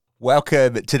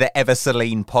Welcome to the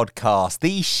Celine podcast,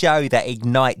 the show that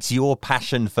ignites your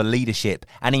passion for leadership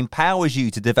and empowers you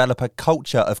to develop a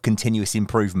culture of continuous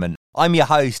improvement. I'm your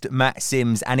host, Matt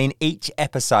Sims, and in each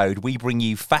episode, we bring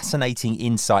you fascinating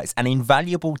insights and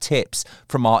invaluable tips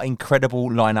from our incredible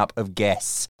lineup of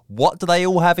guests. What do they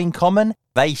all have in common?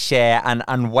 They share an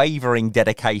unwavering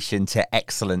dedication to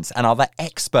excellence and are the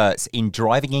experts in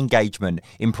driving engagement,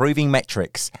 improving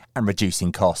metrics, and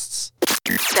reducing costs.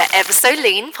 The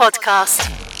Celine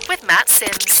podcast with Matt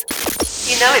Sims.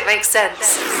 You know it makes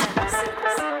sense.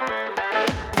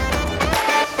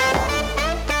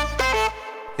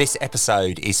 This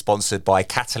episode is sponsored by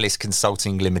Catalyst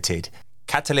Consulting Limited.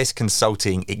 Catalyst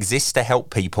Consulting exists to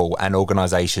help people and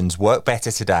organisations work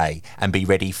better today and be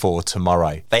ready for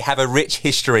tomorrow. They have a rich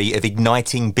history of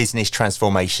igniting business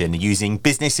transformation using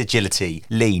business agility,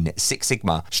 lean, Six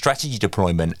Sigma, strategy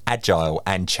deployment, agile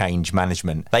and change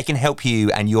management. They can help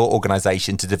you and your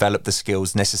organisation to develop the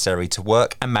skills necessary to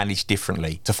work and manage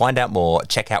differently. To find out more,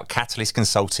 check out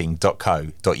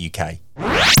catalystconsulting.co.uk.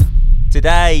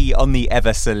 Today on the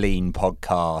Celine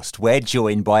podcast, we're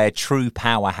joined by a true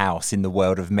powerhouse in the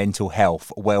world of mental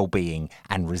health, well-being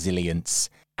and resilience.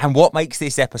 And what makes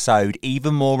this episode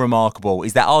even more remarkable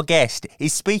is that our guest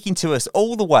is speaking to us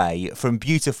all the way from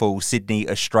beautiful Sydney,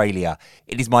 Australia.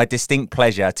 It is my distinct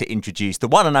pleasure to introduce the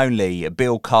one and only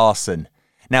Bill Carson.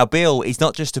 Now, Bill is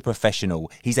not just a professional,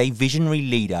 he's a visionary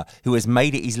leader who has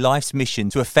made it his life's mission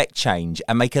to affect change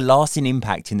and make a lasting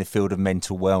impact in the field of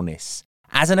mental wellness.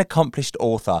 As an accomplished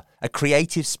author, a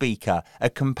creative speaker, a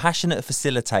compassionate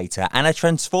facilitator, and a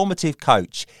transformative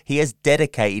coach, he has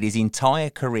dedicated his entire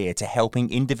career to helping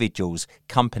individuals,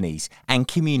 companies, and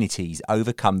communities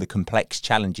overcome the complex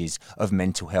challenges of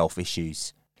mental health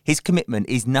issues. His commitment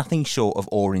is nothing short of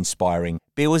awe-inspiring.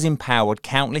 Bill has empowered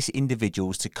countless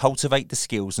individuals to cultivate the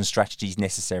skills and strategies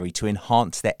necessary to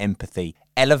enhance their empathy,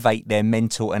 elevate their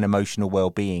mental and emotional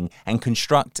well-being, and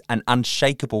construct an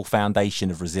unshakable foundation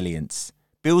of resilience.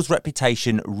 Bill's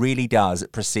reputation really does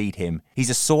precede him. He's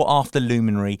a sought-after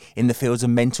luminary in the fields of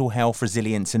mental health,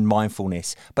 resilience and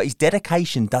mindfulness, but his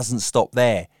dedication doesn't stop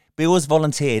there. Bill has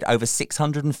volunteered over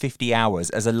 650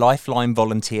 hours as a Lifeline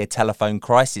volunteer telephone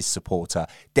crisis supporter,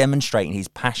 demonstrating his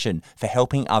passion for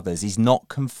helping others is not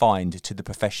confined to the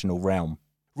professional realm.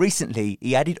 Recently,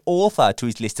 he added author to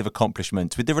his list of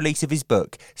accomplishments with the release of his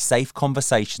book, Safe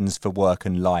Conversations for Work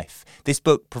and Life. This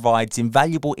book provides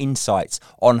invaluable insights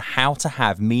on how to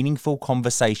have meaningful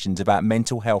conversations about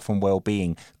mental health and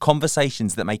well-being,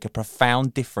 conversations that make a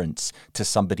profound difference to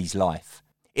somebody's life.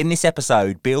 In this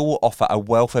episode, Bill will offer a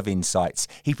wealth of insights.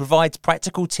 He provides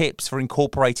practical tips for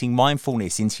incorporating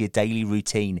mindfulness into your daily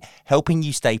routine, helping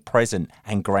you stay present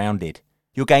and grounded.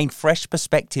 You'll gain fresh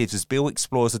perspectives as Bill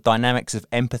explores the dynamics of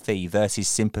empathy versus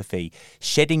sympathy,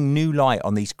 shedding new light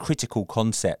on these critical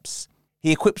concepts.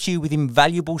 He equips you with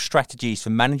invaluable strategies for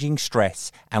managing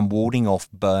stress and warding off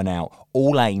burnout,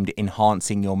 all aimed at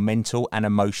enhancing your mental and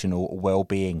emotional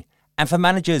well-being. And for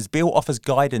managers, Bill offers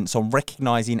guidance on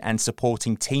recognising and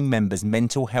supporting team members'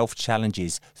 mental health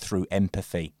challenges through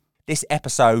empathy. This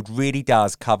episode really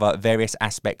does cover various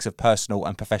aspects of personal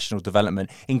and professional development,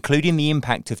 including the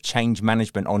impact of change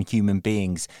management on human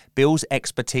beings. Bill's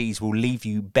expertise will leave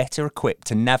you better equipped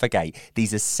to navigate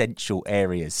these essential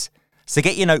areas. So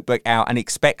get your notebook out and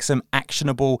expect some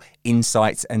actionable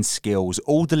insights and skills,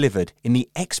 all delivered in the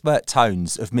expert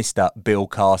tones of Mr. Bill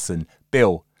Carson.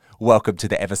 Bill, welcome to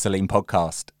the Celine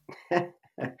podcast.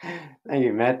 Thank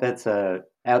you, Matt. That's an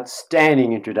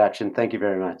outstanding introduction. Thank you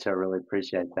very much. I really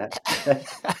appreciate that.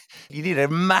 You need a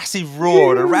massive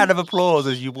roar and a round of applause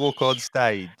as you walk on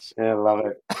stage. Yeah, I love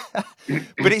it.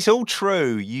 But it's all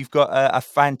true. You've got a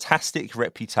fantastic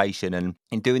reputation. And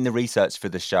in doing the research for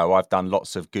the show, I've done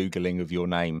lots of Googling of your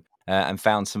name and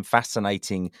found some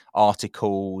fascinating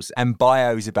articles and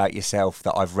bios about yourself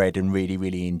that I've read and really,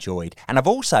 really enjoyed. And I've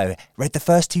also read the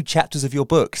first 2 chapters of your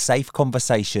book, Safe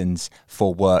Conversations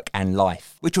for Work and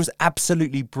Life, which was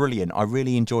absolutely brilliant. I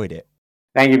really enjoyed it.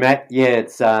 Thank you, Matt. Yeah,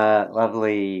 it's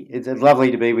lovely. It's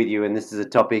lovely to be with you. And this is a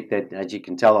topic that, as you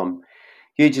can tell, I'm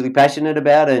hugely passionate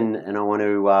about, and I want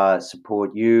to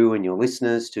support you and your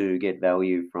listeners to get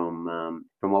value from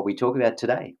what we talk about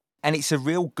today. And it's a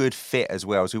real good fit as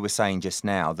well, as we were saying just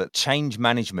now, that change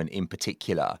management in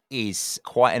particular is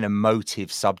quite an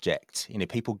emotive subject. You know,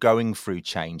 people going through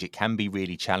change, it can be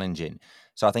really challenging.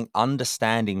 So I think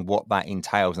understanding what that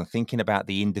entails and thinking about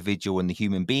the individual and the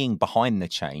human being behind the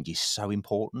change is so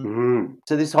important. Mm-hmm.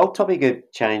 So this whole topic of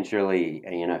change really,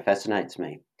 fascinates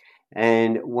me.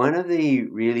 And one of the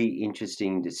really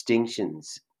interesting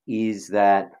distinctions is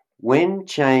that when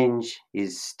change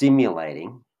is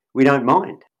stimulating, we don't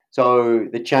mind. So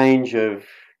the change of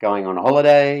going on a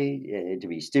holiday, to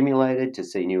be stimulated, to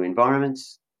see new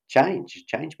environments, change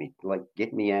me, like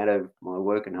get me out of my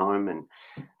work and home and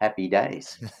happy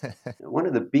days. One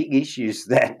of the big issues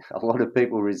that a lot of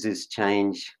people resist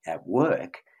change at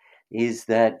work is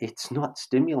that it's not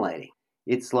stimulating.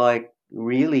 It's like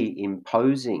really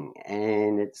imposing,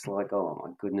 and it's like, oh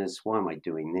my goodness, why am I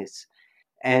doing this?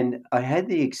 And I had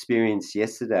the experience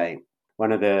yesterday.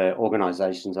 One of the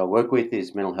organisations I work with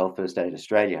is Mental Health First Aid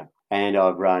Australia, and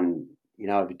I've run,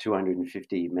 over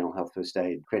 250 mental health first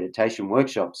aid accreditation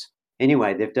workshops.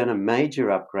 Anyway, they've done a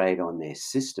major upgrade on their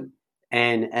system,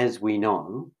 and as we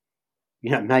know,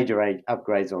 major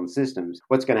upgrades on systems.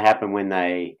 What's going to happen when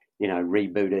they,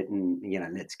 reboot it and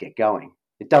let's get going?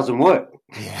 It doesn't work.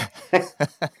 Yeah.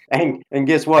 and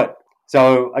guess what?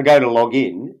 So I go to log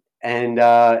in, and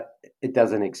it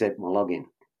doesn't accept my login.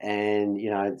 And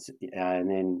it's and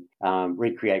then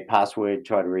recreate password.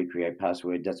 Try to recreate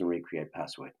password. Doesn't recreate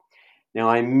password. Now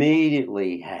I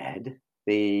immediately had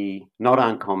the not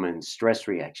uncommon stress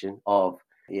reaction of,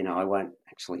 I won't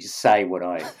actually say what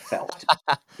I felt,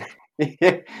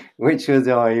 which was,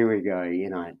 oh, here we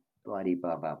go, bloody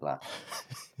blah blah blah.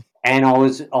 And I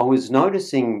was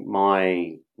noticing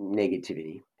my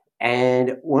negativity.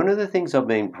 And one of the things I've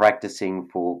been practicing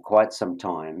for quite some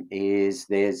time is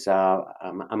there's,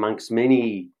 amongst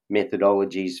many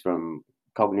methodologies from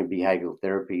cognitive behavioral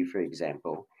therapy, for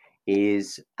example,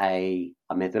 is a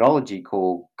methodology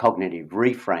called cognitive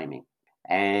reframing.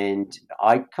 And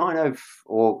I kind of,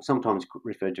 or sometimes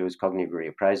referred to as cognitive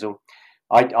reappraisal.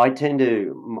 I tend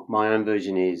to, my own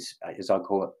version is, as I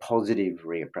call it, positive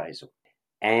reappraisal.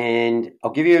 And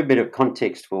I'll give you a bit of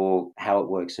context for how it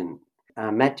works. And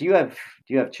Matt, do you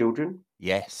have children?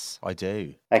 Yes, I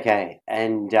do. Okay,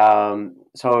 and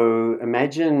so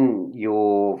imagine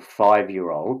your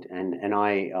 5-year-old, and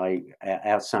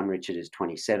our son Richard is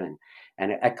 27,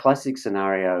 and a classic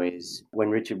scenario is when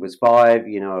Richard was 5,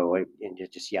 and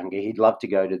just younger, he'd love to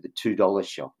go to the $2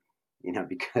 shop,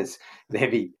 because there'd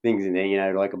be things in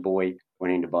there, like a boy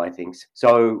wanting to buy things.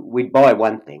 So we'd buy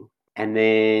one thing, and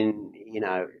then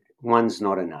one's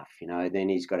not enough, then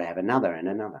he's got to have another and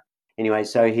another. Anyway,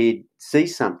 so he'd see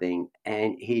something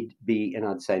and and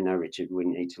I'd say, no, Richard, we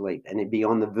need to leave. And he'd be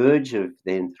on the verge of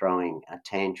then throwing a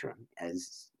tantrum,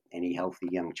 as any healthy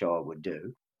young child would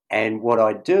do. And what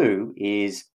I'd do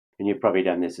is, and you've probably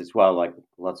done this as well, like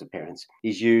lots of parents,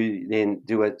 is you then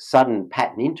do a sudden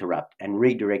pattern interrupt and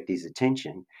redirect his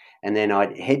attention. And then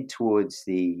I'd head towards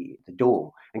the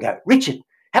door and go, Richard,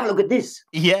 have a look at this.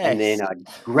 Yes. And then I'd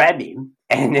grab him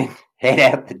and then head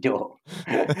out the door.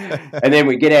 And then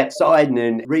we get outside and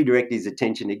then redirect his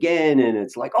attention again. And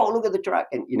it's like, oh, look at the truck.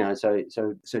 And,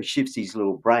 so shifts his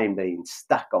little brain being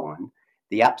stuck on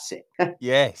the upset.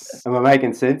 Yes. Am I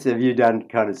making sense? Have you done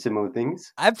kind of similar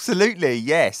things? Absolutely,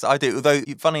 yes, I do. Although,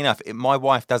 funny enough, my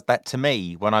wife does that to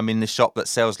me when I'm in the shop that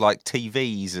sells like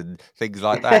TVs and things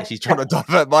like that. She's trying to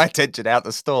divert my attention out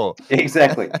the store.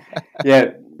 Exactly.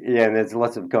 Yeah. And there's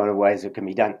lots of kind of ways it can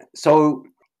be done. So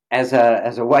as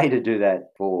a way to do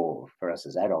that for us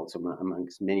as adults,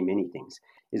 amongst many things,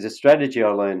 is a strategy I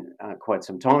learned quite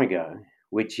some time ago,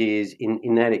 which is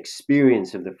in that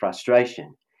experience of the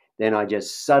frustration, then I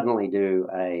just suddenly do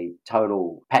a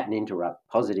total pattern interrupt,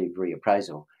 positive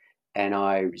reappraisal. And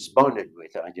I responded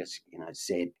with, I just,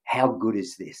 said, how good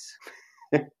is this?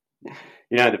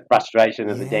 The frustration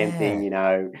of the damn thing,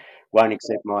 won't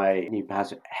accept my new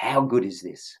password. How good is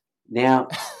this? Now,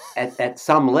 at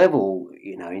some level,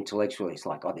 intellectually, it's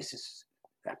like, oh, this is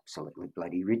absolutely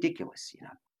bloody ridiculous,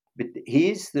 But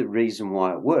here's the reason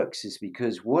why it works is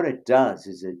because what it does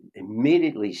is it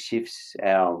immediately shifts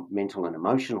our mental and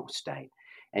emotional state.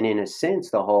 And in a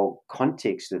sense, the whole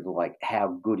context of like,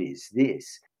 how good is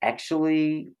this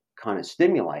actually kind of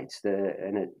stimulates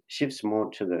and it shifts more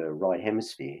to the right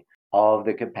hemisphere of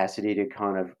the capacity to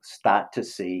kind of start to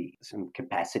see some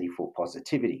capacity for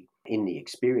positivity in the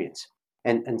experience.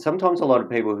 And sometimes a lot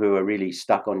of people who are really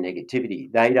stuck on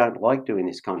negativity, they don't like doing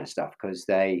this kind of stuff because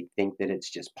they think that it's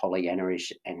just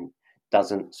Pollyanna-ish and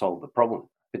doesn't solve the problem.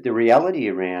 But the reality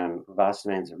around vast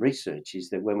amounts of research is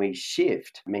that when we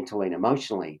shift mentally and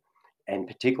emotionally, and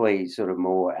particularly sort of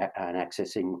more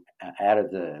accessing out of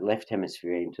the left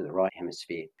hemisphere into the right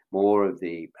hemisphere, more of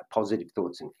the positive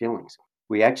thoughts and feelings,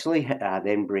 we actually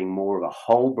then bring more of a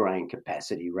whole brain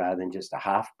capacity rather than just a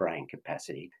half brain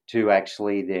capacity to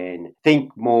actually then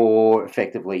think more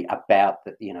effectively about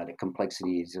the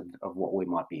complexities of what we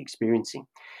might be experiencing.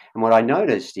 And what I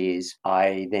noticed is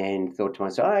I then thought to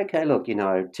myself, okay, look,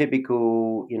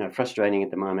 typical, frustrating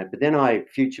at the moment, but then I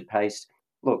future paced,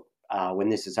 look, when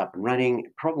this is up and running,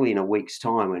 probably in a week's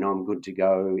time, when I'm good to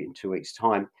go in 2 weeks'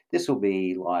 time, this will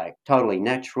be like totally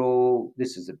natural.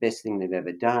 This is the best thing they've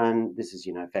ever done. This is,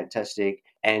 fantastic.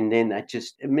 And then that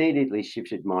just immediately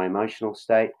shifted my emotional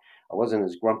state. I wasn't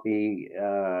as grumpy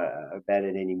about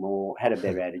it anymore, had a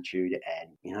better attitude,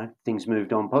 and, things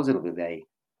moved on positively. They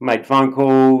made phone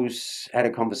calls, had a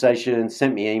conversation,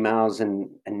 sent me emails, and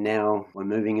now we're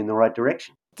moving in the right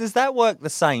direction. Does that work the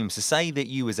same? So say that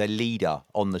you was a leader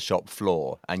on the shop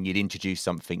floor and you'd introduce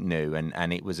something new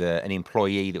and it was an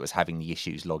employee that was having the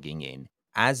issues logging in.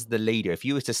 As the leader, if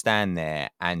you were to stand there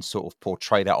and sort of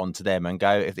portray that onto them and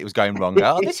go, if it was going wrong,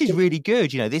 go, oh, this is really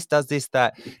good. This does this,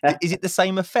 that. Is it the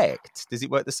same effect? Does it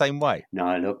work the same way?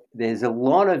 No, look, there's a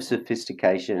lot of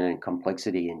sophistication and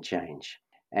complexity in change.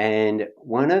 And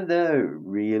one of the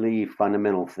really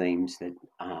fundamental themes that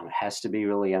has to be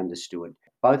really understood,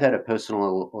 both at a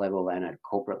personal level and at a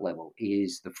corporate level,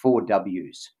 is the 4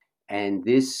 Ws. And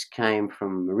this came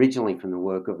originally from the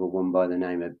work of a woman by the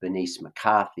name of Bernice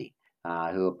McCarthy,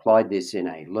 who applied this in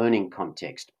a learning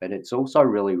context. But it's also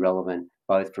really relevant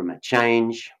both from a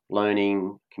change,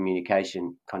 learning,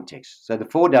 communication context. So the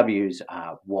 4 Ws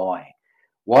are why.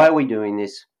 Why are we doing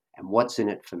this, and what's in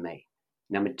it for me?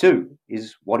 Number 2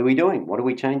 is, what are we doing? What are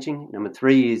we changing? Number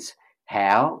 3 is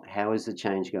how. How is the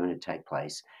change going to take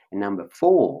place? And number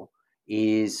 4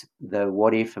 is the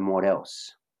what if and what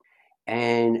else.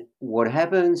 And what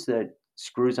happens that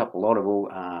screws up a lot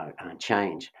of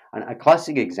change. And a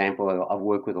classic example, I've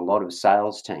worked with a lot of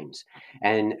sales teams,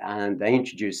 and they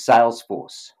introduce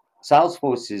Salesforce.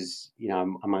 Salesforce is,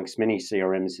 amongst many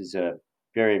CRMs, is a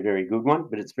very, very good one,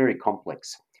 but it's very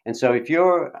complex. And so if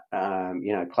you're,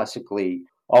 classically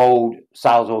old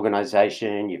sales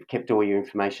organization, you've kept all your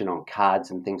information on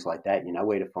cards and things like that, you know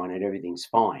where to find it, everything's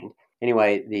fine.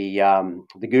 Anyway,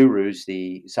 the gurus,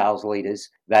 the sales leaders,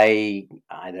 they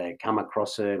either come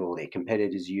across it or their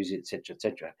competitors use it, etc.,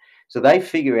 etc. So they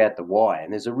figure out the why,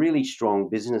 and there's a really strong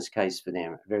business case for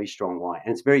them, a very strong why,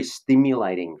 and it's very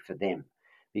stimulating for them,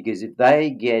 because if they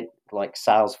get like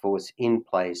Salesforce in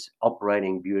place,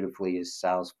 operating beautifully as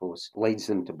Salesforce leads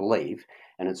them to believe,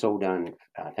 and it's all done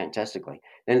fantastically,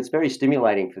 then it's very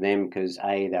stimulating for them because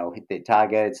they'll hit their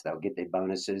targets, they'll get their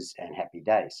bonuses, and happy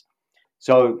days.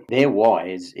 So their why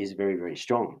is very, very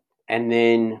strong. And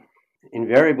then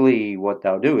invariably what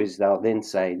they'll do is they'll then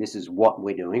say, this is what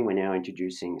we're doing. We're now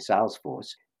introducing Salesforce.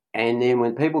 And then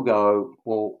when people go,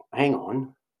 well, hang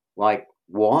on, like,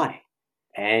 why?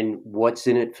 And what's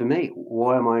in it for me?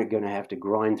 Why am I going to have to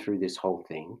grind through this whole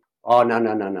thing? Oh, no.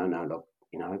 Look,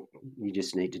 you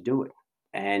just need to do it.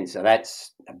 And so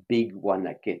that's a big one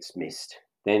that gets missed.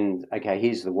 Then, okay,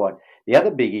 here's the what. The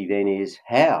other biggie then is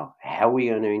how. How are we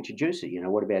going to introduce it?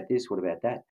 What about this? What about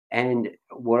that? And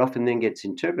what often then gets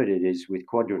interpreted is with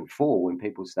quadrant 4, when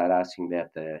people start asking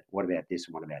about the what about this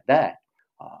and what about that,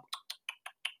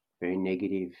 very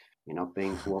negative, you're not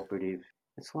being cooperative.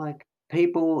 It's like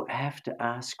people have to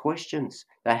ask questions.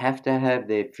 They have to have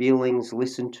their feelings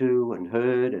listened to and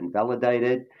heard and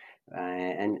validated.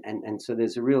 And so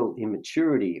there's a real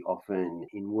immaturity often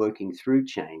in working through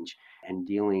change and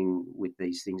dealing with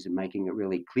these things and making it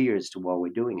really clear as to why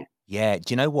we're doing it. Yeah, do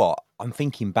you know what? I'm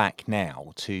thinking back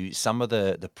now to some of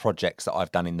the projects that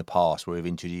I've done in the past where we've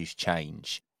introduced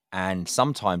change. And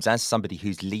sometimes, as somebody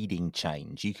who's leading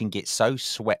change, you can get so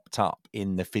swept up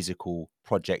in the physical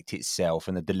project itself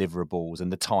and the deliverables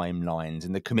and the timelines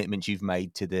and the commitments you've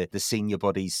made to the senior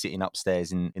bodies sitting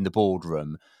upstairs in the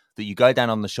boardroom that you go down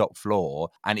on the shop floor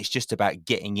and it's just about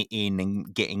getting it in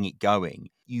and getting it going.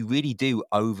 You really do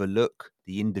overlook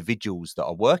the individuals that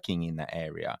are working in that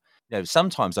area.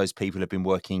 Sometimes those people have been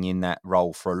working in that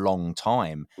role for a long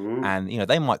time. Mm, And,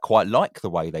 they might quite like the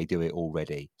way they do it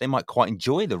already. They might quite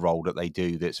enjoy the role that they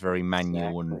do that's very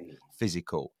manual and exactly.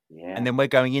 physical. And Yeah. then we're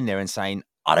going in there and saying,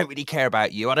 I don't really care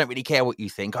about you. I don't really care what you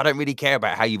think. I don't really care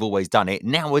about how you've always done it.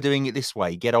 Now we're doing it this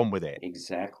way. Get on with it.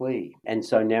 Exactly. And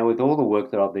so now, with all the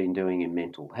work that I've been doing in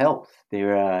mental health,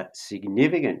 there are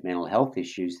significant mental health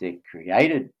issues that are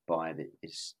created by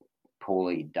this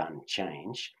poorly done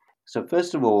change. So,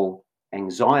 first of all,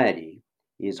 anxiety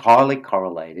is highly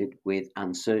correlated with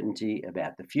uncertainty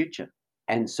about the future.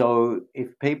 And so, if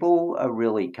people are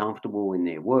really comfortable in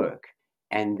their work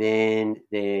and then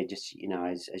they're just,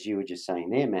 as you were just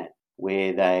saying there, Matt,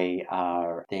 where they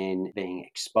are then being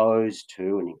exposed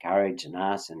to and encouraged and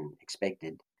asked and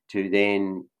expected to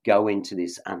then go into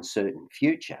this uncertain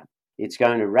future, it's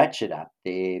going to ratchet up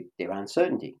their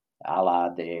uncertainty, a la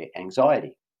their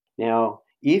anxiety. Now,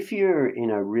 if you're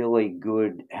in a really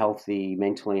good, healthy,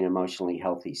 mentally and emotionally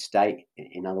healthy state,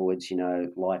 in other words,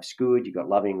 life's good, you've got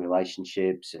loving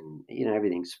relationships and,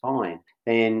 everything's fine,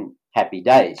 then happy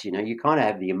days. You kind of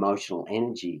have the emotional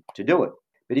energy to do it.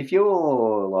 But if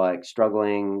you're like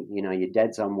struggling, your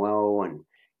dad's unwell and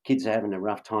kids are having a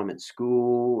rough time at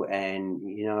school, and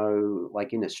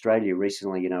like in Australia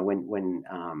recently, when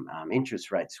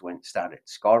interest rates started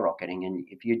skyrocketing, and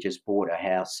if you just bought a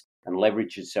house and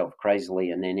leveraged yourself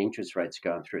crazily, and then interest rates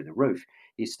going through the roof,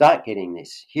 you start getting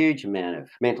this huge amount of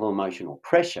mental emotional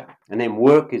pressure, and then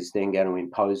work is then going to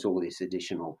impose all this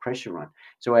additional pressure on.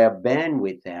 So our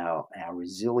bandwidth, our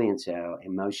resilience, our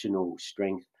emotional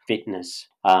strength, fitness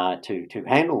to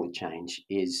handle the change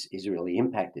is really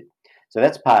impacted. So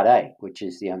that's part A, which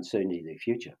is the uncertainty of the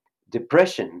future.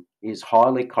 Depression is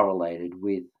highly correlated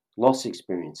with loss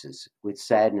experiences, with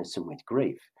sadness and with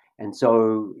grief. And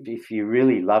so if you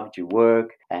really loved your work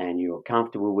and you were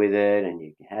comfortable with it and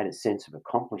you had a sense of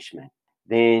accomplishment,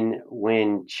 then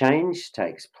when change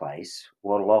takes place,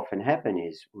 what will often happen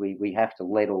is we have to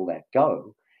let all that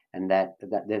go. And that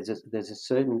there's a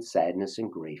certain sadness and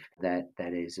grief that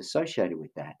is associated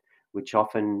with that, which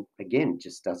often, again,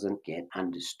 just doesn't get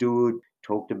understood,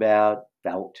 talked about,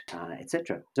 felt,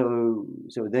 etc. So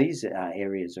these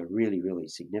areas are really, really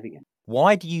significant.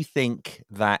 Why do you think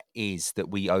that is that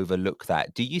we overlook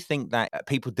that? Do you think that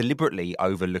people deliberately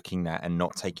overlooking that and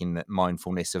not taking that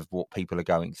mindfulness of what people are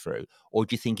going through? Or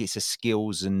do you think it's a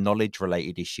skills and knowledge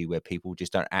related issue where people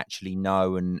just don't actually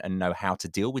know and know how to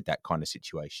deal with that kind of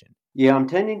situation? Yeah, I'm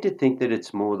tending to think that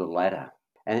it's more the latter.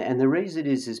 And the reason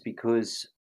is because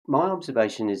my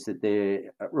observation is that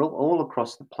they're all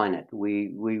across the planet,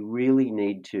 we really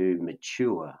need to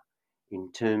mature in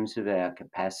terms of our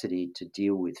capacity to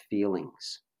deal with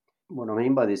feelings. What I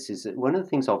mean by this is that one of the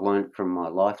things I've learned from my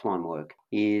lifeline work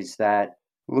is that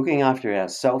looking after our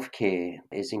self care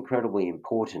is incredibly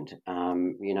important.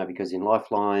 Because in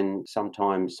lifeline,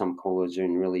 sometimes some callers are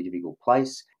in a really difficult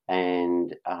place.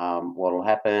 And what will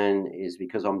happen is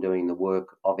because I'm doing the work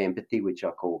of empathy, which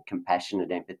I call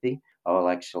compassionate empathy, I will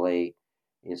actually,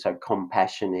 so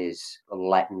compassion is a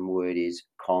Latin word is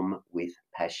com with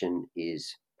passion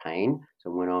is pain.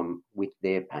 So when I'm with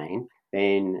their pain,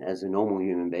 then as a normal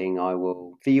human being, I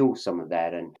will feel some of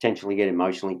that and potentially get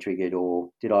emotionally triggered, or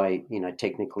did I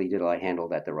handle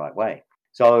that the right way?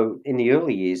 So in the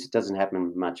early years, it doesn't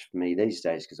happen much for me these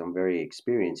days because I'm very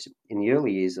experienced. In the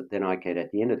early years, then I could,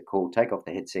 at the end of the call, take off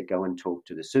the headset, go and talk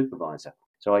to the supervisor.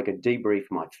 So I could debrief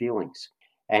my feelings.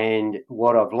 And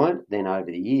what I've learned then over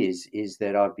the years is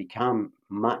that I've become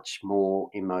much more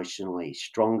emotionally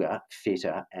stronger,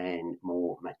 fitter, and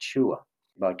more mature.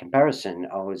 By comparison,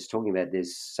 I was talking about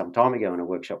this some time ago in a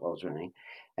workshop I was running,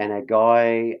 and a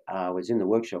guy was in the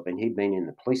workshop and he'd been in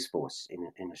the police force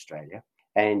in Australia.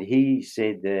 And he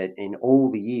said that in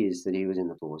all the years that he was in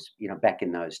the force, back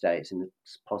in those days, and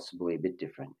it's possibly a bit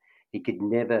different, he could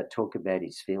never talk about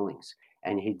his feelings.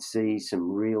 And he'd see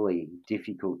some really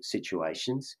difficult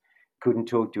situations. Couldn't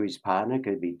talk to his partner,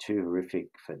 could be too horrific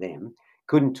for them.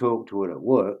 Couldn't talk to it at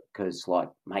work because, like,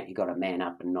 mate, you got to man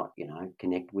up and not,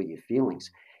 connect with your feelings.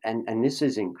 And this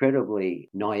is incredibly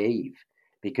naive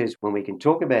because when we can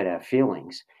talk about our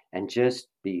feelings and just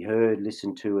be heard,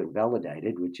 listened to, and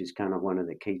validated, which is kind of one of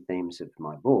the key themes of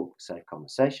my book, Safe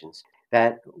Conversations,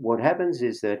 that what happens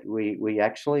is that we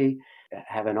actually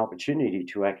have an opportunity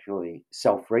to actually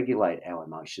self-regulate our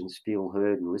emotions, feel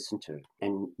heard and listened to,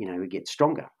 and, we get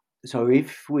stronger. So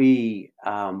if we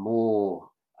are more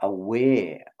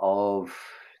aware of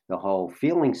the whole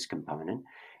feelings component,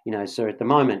 so at the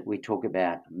moment we talk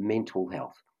about mental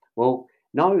health. Well,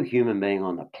 no human being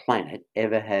on the planet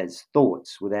ever has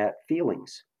thoughts without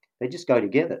feelings. They just go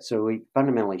together. So we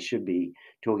fundamentally should be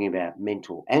talking about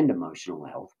mental and emotional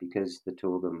health because the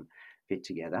two of them fit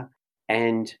together.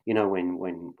 And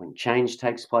when change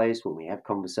takes place, when we have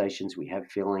conversations, we have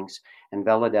feelings, and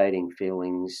validating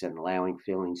feelings and allowing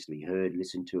feelings to be heard,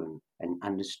 listened to, and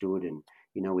understood, and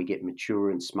we get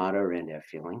mature and smarter around our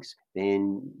feelings,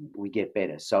 then we get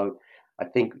better. So I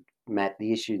think, Matt,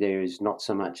 the issue there is not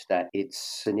so much that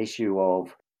it's an issue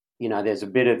of, there's a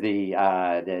bit of the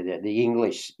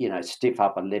English, stiff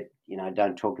upper lip,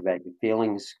 don't talk about your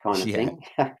feelings kind of Yeah. thing.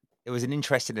 It was an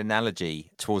interesting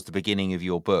analogy towards the beginning of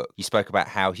your book. You spoke about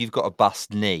how if you've got a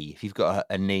bust knee, if you've got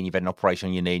a knee and you've had an operation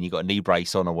on your knee and you've got a knee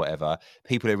brace on or whatever,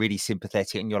 people are really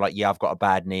sympathetic and you're like, yeah, I've got a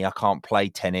bad knee. I can't play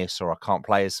tennis or I can't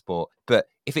play a sport. But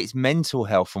if it's mental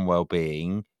health and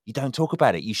well-being, you don't talk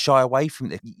about it. You shy away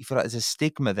from it. You feel like there's a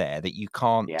stigma there that you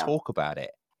can't Yeah. talk about it.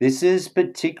 This is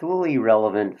particularly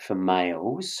relevant for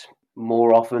males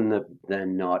more often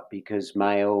than not because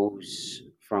males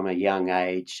from a young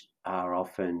age are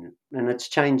often, and it's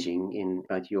changing in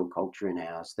both your culture and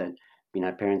ours, that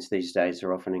Parents these days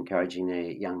are often encouraging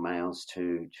their young males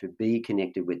to be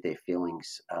connected with their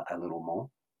feelings a little more.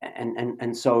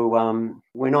 And so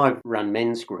when I've run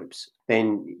men's groups,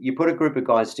 then you put a group of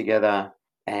guys together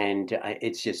and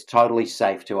it's just totally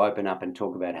safe to open up and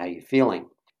talk about how you're feeling.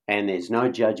 And there's no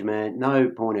judgment, no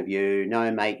point of view,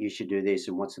 no, mate, you should do this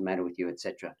and what's the matter with you,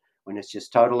 etc. When it's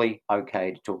just totally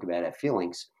okay to talk about our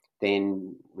feelings,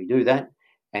 then we do that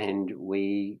and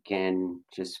we can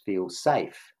just feel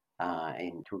safe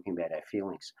in talking about our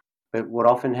feelings. But what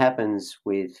often happens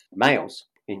with males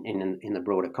in the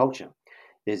broader culture,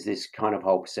 there's this kind of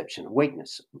whole perception of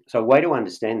weakness. So a way to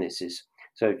understand this is,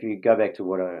 so if you go back to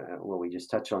what we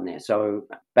just touched on there. So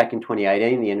back in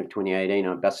 2018, the end of 2018,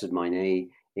 I busted my knee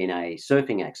in a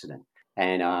surfing accident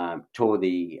and tore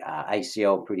the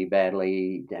ACL pretty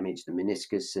badly, damaged the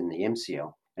meniscus and the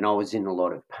MCL, and I was in a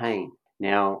lot of pain.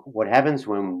 Now, what happens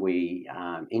when we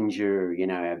injure,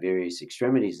 our various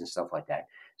extremities and stuff like that?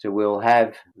 So we'll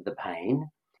have the pain,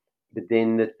 but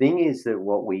then the thing is that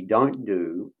what we don't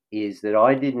do is that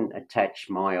I didn't attach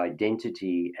my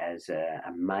identity as a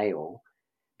male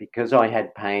because I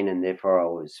had pain and therefore I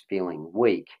was feeling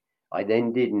weak. I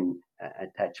then didn't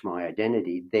attach my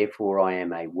identity, therefore I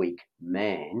am a weak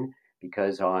man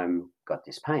because I'm got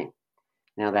this pain.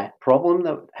 Now, that problem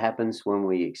that happens when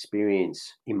we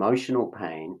experience emotional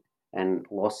pain and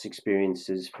loss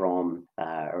experiences from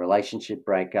a relationship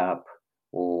breakup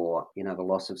or, the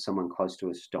loss of someone close to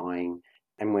us dying,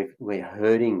 and we're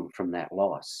hurting from that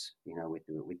loss, with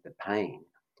the pain.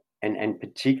 And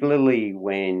particularly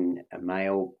when a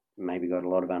male maybe got a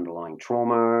lot of underlying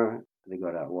trauma, they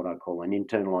got what I call an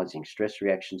internalizing stress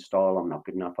reaction style. I'm not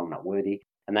good enough, I'm not worthy.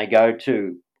 And they go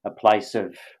to a place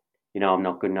of, I'm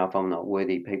not good enough, I'm not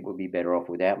worthy, people would be better off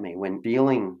without me. When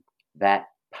feeling that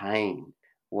pain,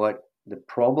 what the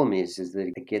problem is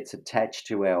that it gets attached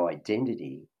to our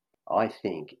identity, I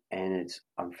think, and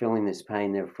I'm feeling this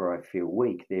pain, therefore I feel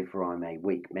weak, therefore I'm a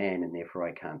weak man, and therefore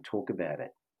I can't talk about it.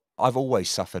 I've always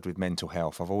suffered with mental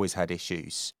health. I've always had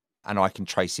issues. And I can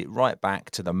trace it right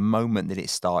back to the moment that it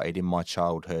started in my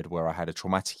childhood where I had a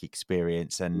traumatic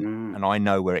experience and I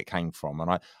know where it came from.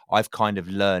 And I've kind of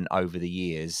learned over the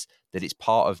years that it's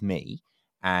part of me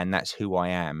and that's who I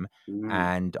am.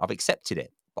 And I've accepted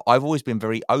it. But I've always been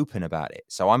very open about it.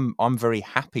 So I'm very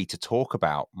happy to talk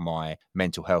about my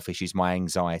mental health issues, my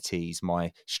anxieties,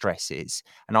 my stresses.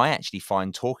 And I actually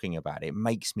find talking about it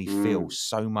makes me feel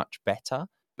so much better.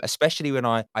 Especially when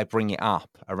I bring it up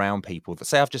around people that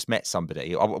say I've just met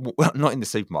somebody, not in the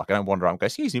supermarket. I don't wander around and go,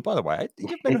 excuse me, by the way, you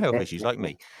have mental health issues like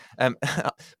me.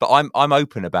 But I'm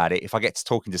open about it. If I get to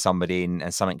talking to somebody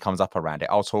and something comes up around it,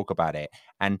 I'll talk about it.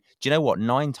 And do you know what?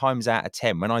 9 times out of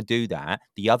 10, when I do that,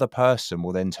 the other person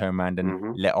will then turn around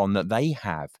and let on that they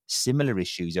have similar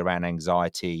issues around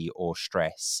anxiety or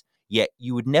stress. Yet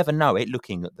you would never know it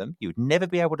looking at them. You would never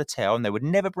be able to tell, and they would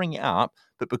never bring it up.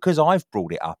 But because I've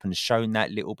brought it up and shown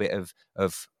that little bit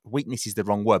of weakness is the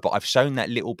wrong word, but I've shown that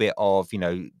little bit of,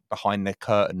 behind the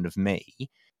curtain of me,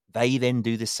 they then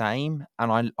do the same.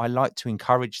 And I like to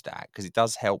encourage that because it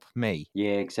does help me.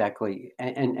 Yeah, exactly.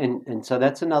 And so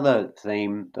that's another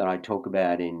theme that I talk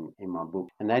about in my book.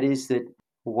 And that is that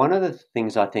one of the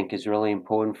things I think is really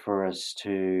important for us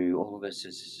to, all of us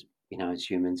as, as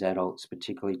humans, adults,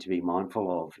 particularly to be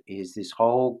mindful of, is this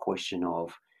whole question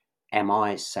of, am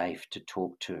I safe to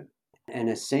talk to? And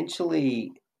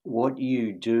essentially what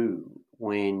you do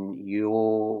when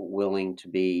you're willing to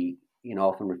be,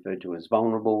 often referred to as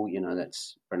vulnerable,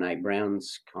 that's Brene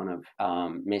Brown's kind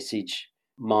of message.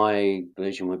 My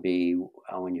version would be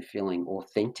when you're feeling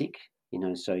authentic,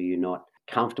 so you're not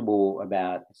comfortable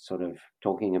about sort of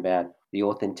talking about the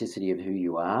authenticity of who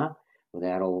you are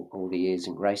without all the airs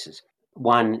and graces.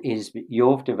 One is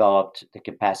you've developed the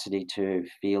capacity to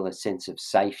feel a sense of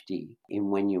safety in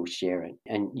when you'll share it.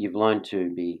 And you've learned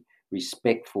to be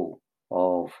respectful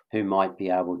of who might be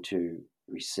able to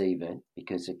receive it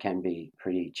because it can be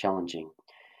pretty challenging.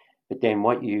 But then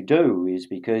what you do is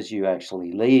because you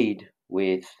actually lead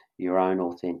with your own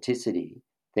authenticity,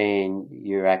 then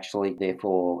you're actually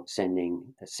therefore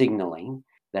signaling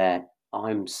that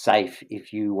I'm safe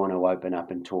if you want to open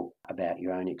up and talk about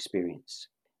your own experience.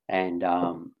 And,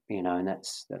 and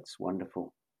that's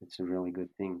wonderful. It's a really good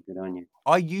thing. Good on you.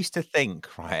 I used to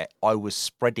think, right, I was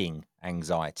spreading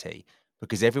anxiety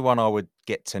because everyone I would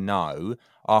get to know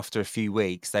after a few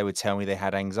weeks, they would tell me they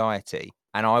had anxiety.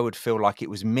 And I would feel like it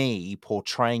was me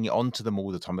portraying it onto them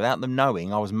all the time without them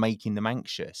knowing I was making them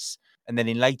anxious. And then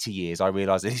in later years, I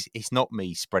realized it's not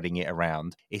me spreading it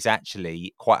around. It's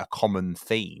actually quite a common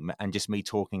theme and just me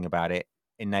talking about it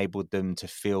enabled them to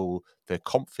feel the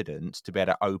confidence to be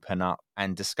able to open up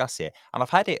and discuss it. And I've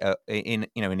had it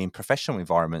in professional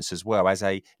environments as well. As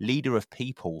a leader of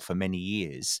people for many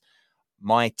years,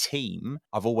 my team,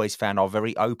 I've always found, are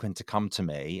very open to come to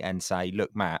me and say,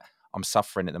 look, Matt, I'm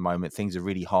suffering at the moment. Things are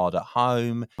really hard at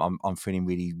home. I'm feeling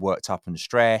really worked up and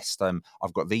stressed.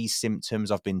 I've got these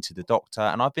symptoms. I've been to the doctor,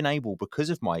 and I've been able, because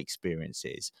of my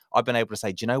experiences, I've been able to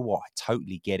say, do you know what? I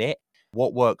totally get it.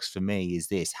 What works for me is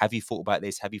this. Have you thought about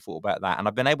this? Have you thought about that? And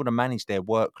I've been able to manage their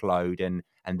workload and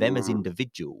them as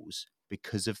individuals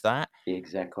because of that.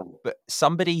 Exactly. But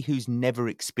somebody who's never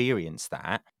experienced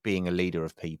that, being a leader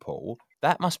of people,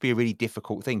 that must be a really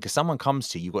difficult thing, because someone comes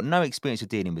to you, you've got no experience of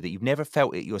dealing with it, you've never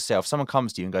felt it yourself. Someone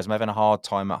comes to you and goes, I'm having a hard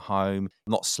time at home,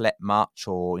 not slept much,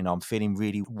 or, I'm feeling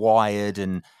really wired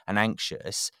and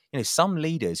anxious. Some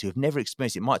leaders who have never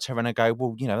experienced it might turn around and go,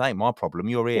 well, that ain't my problem.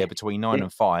 You're here between 9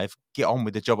 and 5. Get on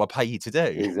with the job I pay you to do.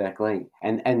 Exactly.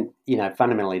 And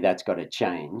fundamentally that's got to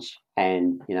change.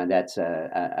 And, that's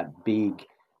a big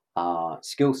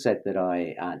skill set that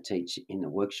I teach in the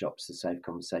workshops, the Safe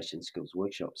Conversation Skills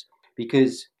workshops.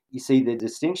 Because you see, the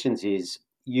distinctions is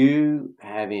you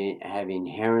have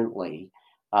inherently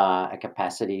a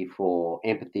capacity for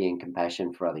empathy and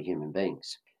compassion for other human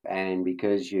beings. And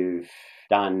because you've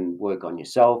done work on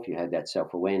yourself, you had that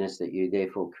self-awareness, that you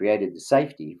therefore created the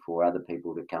safety for other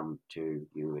people to come to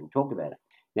you and talk about it.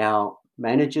 Now,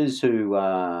 managers who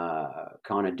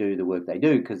kind of do the work they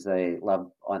do because they love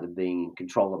either being in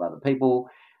control of other people,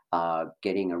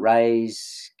 getting a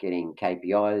raise, getting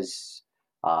KPIs,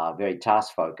 very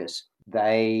task focused,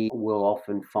 they will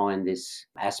often find this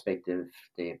aspect of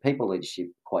their people leadership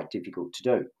quite difficult to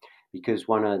do, because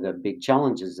one of the big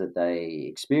challenges that they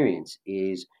experience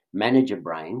is manager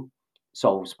brain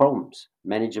solves problems.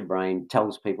 Manager brain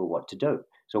tells people what to do.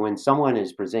 So when someone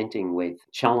is presenting with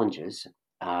challenges,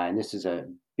 and this is a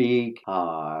big,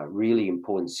 really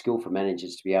important skill for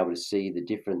managers to be able to see the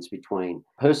difference between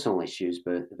personal issues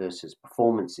versus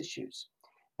performance issues,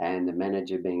 and the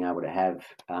manager being able to have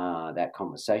that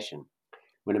conversation.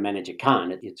 When a manager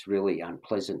can't, it's really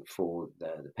unpleasant for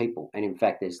the people. And in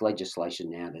fact, there's legislation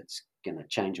now that's going to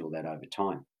change all that over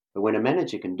time. But when a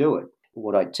manager can do it,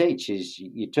 what I teach is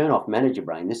you turn off manager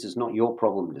brain. This is not your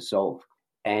problem to solve.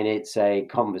 And it's a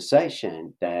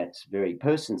conversation that's very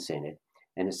person-centered.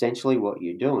 And essentially what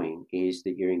you're doing is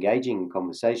that you're engaging in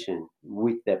conversation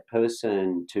with that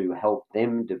person to help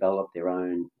them develop their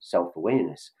own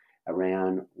self-awareness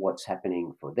around what's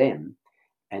happening for them,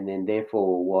 and then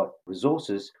therefore what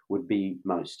resources would be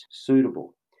most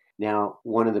suitable. Now,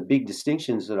 one of the big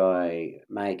distinctions that I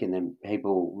make, and then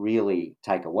people really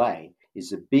take away, is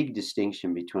the big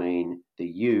distinction between the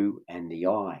you and the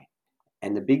I.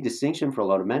 And the big distinction for a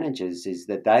lot of managers is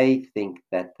that they think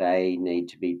that they need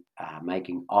to be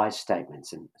making I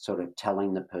statements and sort of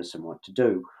telling the person what to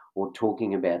do, or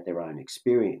talking about their own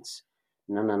experience.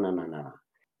 No.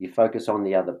 You focus on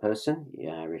the other person,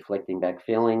 reflecting back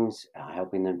feelings,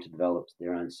 helping them to develop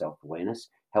their own self-awareness,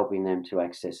 helping them to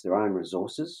access their own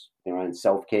resources, their own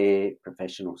self-care,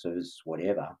 professional services,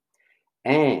 whatever.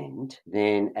 And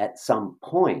then at some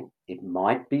point, it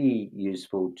might be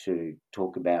useful to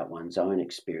talk about one's own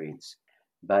experience,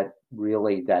 but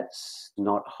really that's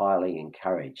not highly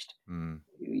encouraged.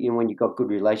 When you've got good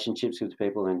relationships with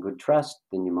people and good trust,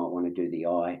 then you might want to do the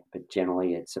I, but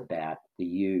generally it's about the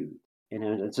you.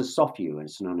 It's a soft you, and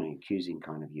it's not an accusing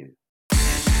kind of you.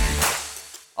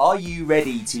 Are you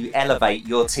ready to elevate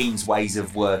your team's ways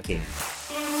of working?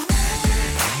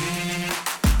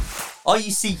 Are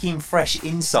you seeking fresh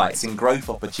insights and growth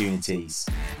opportunities?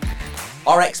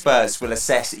 Our experts will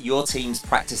assess your team's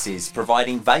practices,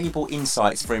 providing valuable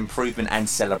insights for improvement and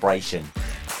celebration.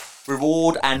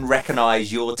 Reward and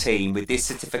recognise your team with this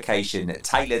certification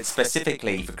tailored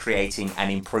specifically for creating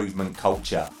an improvement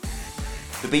culture.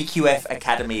 The BQF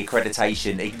Academy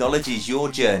accreditation acknowledges your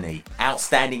journey,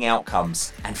 outstanding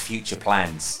outcomes, and future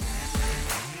plans.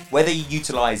 Whether you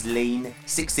utilise Lean,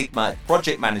 Six Sigma,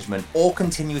 project management, or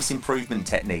continuous improvement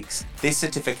techniques, this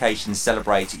certification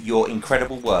celebrates your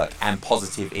incredible work and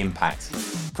positive impact.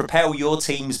 Propel your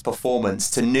team's performance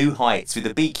to new heights with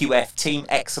the BQF Team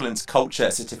Excellence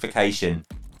Culture certification.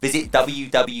 Visit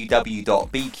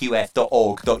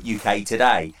www.bqf.org.uk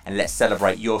today and let's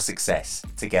celebrate your success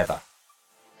together.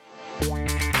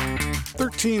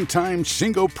 13-time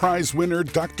Shingo Prize winner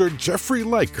Dr. Jeffrey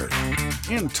Leiker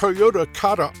and Toyota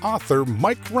Kata author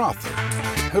Mike Rother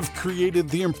have created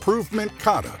the Improvement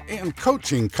Kata and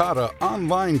Coaching Kata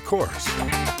online course.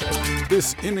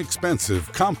 This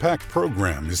inexpensive, compact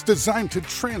program is designed to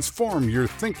transform your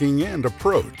thinking and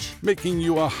approach, making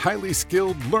you a highly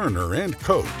skilled learner and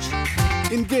coach.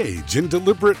 Engage in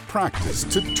deliberate practice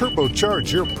to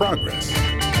turbocharge your progress.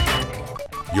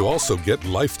 You also get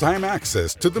lifetime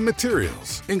access to the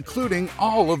materials, including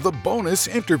all of the bonus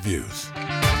interviews.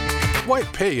 Why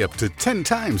pay up to 10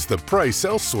 times the price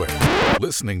elsewhere,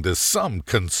 listening to some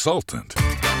consultant,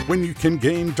 when you can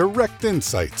gain direct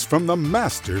insights from the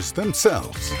masters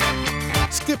themselves?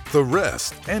 Skip the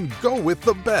rest and go with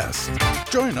the best.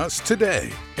 Join us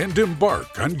today and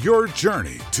embark on your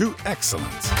journey to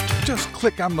excellence. Just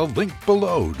click on the link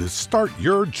below to start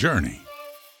your journey.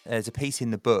 There's a piece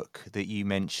in the book that you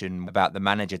mention about the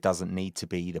manager doesn't need to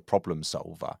be the problem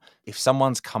solver. If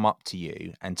someone's come up to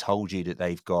you and told you that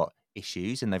they've got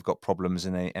issues and they've got problems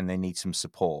and they need some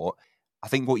support, I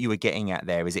think what you were getting at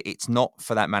there is it's not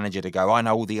for that manager to go, I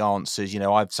know all the answers,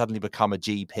 I've suddenly become a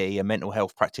GP, a mental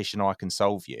health practitioner, I can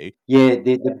solve you. Yeah,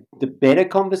 the better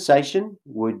conversation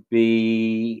would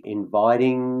be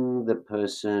inviting the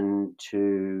person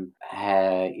to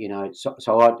have,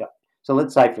 so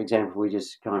let's say, for example, we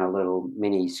just kind of little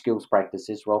mini skills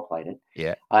practices, role played it.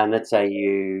 Yeah. And let's say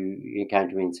you came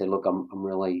to me and said, look, I'm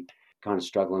really kind of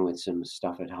struggling with some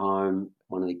stuff at home.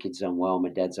 One of the kids is unwell, my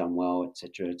dad's unwell,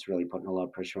 etc. It's really putting a lot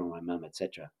of pressure on my mum,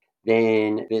 etc.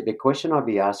 Then the question I'd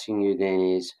be asking you then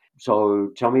is,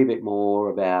 so tell me a bit more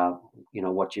about,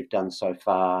 what you've done so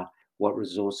far. What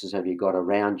resources have you got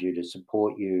around you to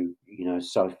support you,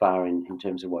 so far in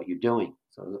terms of what you're doing?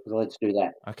 So let's do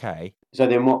that. Okay. So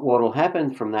then what will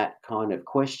happen from that kind of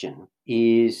question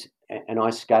is, and I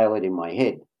scale it in my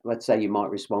head, let's say you might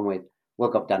respond with,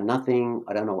 look, I've done nothing.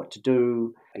 I don't know what to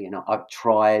do. I've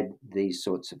tried these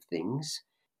sorts of things.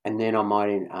 And then I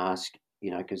might ask,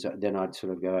 because then I'd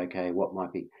sort of go, okay, what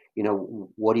might be,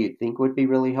 what do you think would be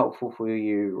really helpful for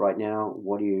you right now?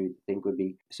 What do you think would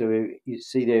be? So you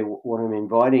see there, what I'm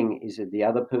inviting is that the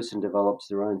other person develops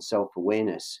their own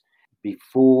self-awareness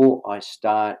before I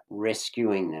start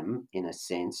rescuing them, in a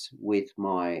sense, with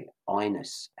my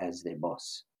I-ness as their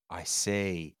boss. I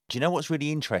see. Do you know what's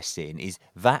really interesting is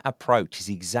that approach is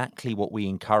exactly what we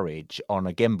encourage on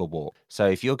a Gemba walk. So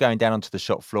if you're going down onto the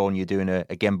shop floor and you're doing a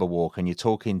Gemba walk and you're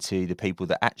talking to the people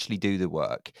that actually do the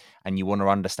work and you want to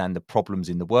understand the problems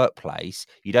in the workplace,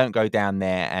 you don't go down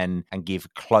there and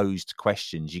give closed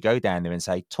questions. You go down there and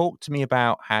say, talk to me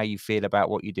about how you feel about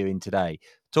what you're doing today.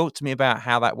 Talk to me about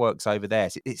how that works over there.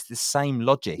 It's the same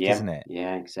logic, isn't it?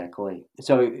 Yeah, exactly.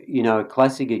 So, a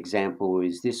classic example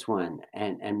is this one.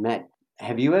 And Matt,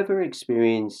 have you ever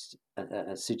experienced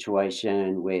a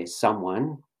situation where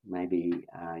someone, maybe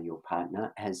your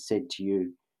partner, has said to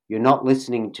you, you're not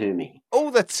listening to me? All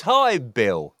the time,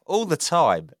 Bill. All the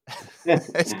time.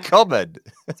 It's common.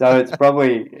 So it's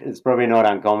probably not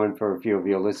uncommon for a few of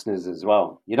your listeners as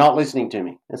well. You're not listening to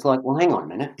me. It's like, well, hang on a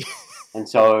minute. And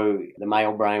so the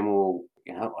male brain will,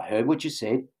 I heard what you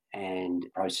said and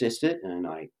processed it, and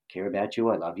I care about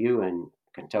you, I love you, and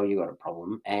can tell you got a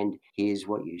problem, and here's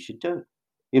what you should do.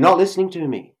 You're not listening to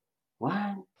me.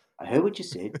 What? I heard what you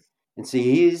said. And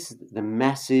see, here's the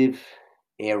massive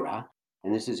error,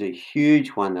 and this is a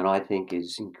huge one that I think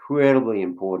is incredibly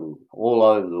important all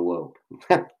over the world.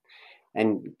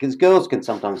 And because girls can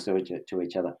sometimes do it to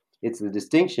each other. It's the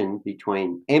distinction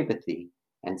between empathy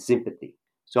and sympathy.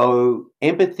 So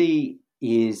empathy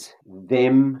is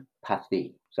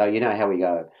them-pathy. So you know how we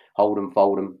go, hold 'em,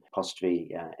 fold 'em,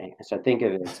 apostrophe. So think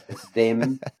of it as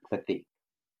them-pathy.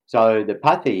 So the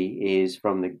pathy is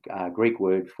from the Greek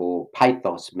word for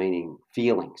pathos, meaning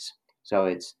feelings. So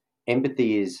it's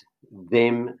empathy is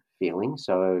them feeling,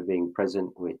 so being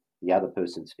present with the other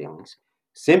person's feelings.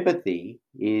 Sympathy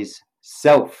is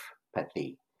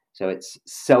self-pathy. So it's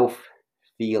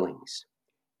self-feelings.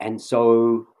 And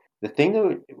so the thing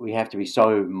that we have to be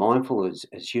so mindful as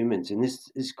humans, and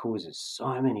this causes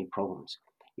so many problems,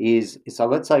 is so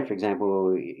let's say, for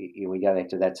example, we go back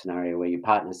to that scenario where your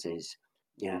partner says,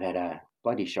 I've had a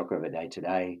bloody shocker of a day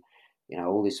today.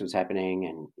 All this was happening,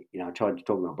 and I tried to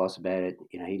talk to my boss about it.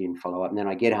 He didn't follow up, and then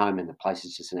I get home and the place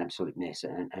is just an absolute mess,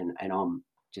 and I'm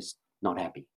just not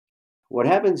happy. What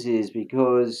happens is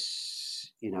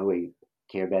because we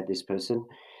care about this person,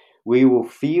 we will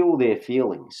feel their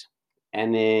feelings.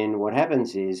 And then what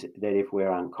happens is that if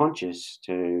we're unconscious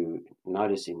to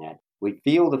noticing that, we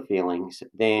feel the feelings,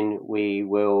 then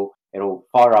it'll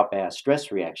fire up our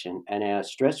stress reaction, and our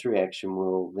stress reaction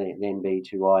will then be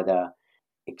to either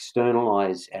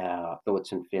externalize our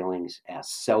thoughts and feelings, our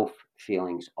self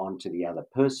feelings onto the other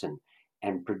person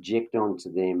and project onto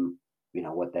them,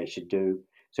 what they should do.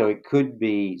 So it could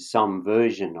be some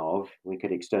version of, we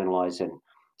could externalize and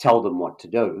tell them what to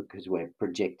do because we're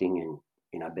projecting and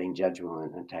being judgmental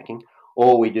and attacking,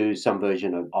 or we do some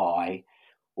version of what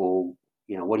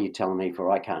are you telling me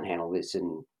for? I can't handle this,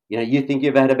 and You think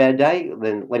you've had a bad day?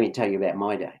 Then let me tell you about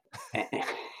my day.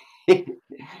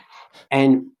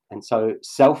 And so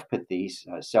self-pathy,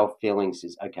 self-feelings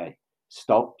is, okay,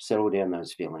 stop, settle down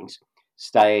those feelings,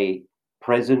 stay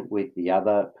present with the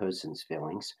other person's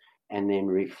feelings, and then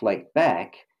reflect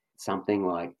back something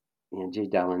like, gee,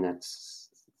 darling, that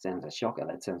sounds a shocker.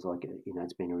 That sounds like,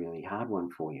 it's been a really hard one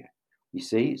for you. You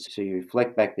see? So you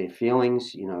reflect back their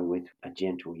feelings, with a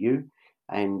gentle you.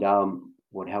 And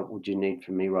what help would you need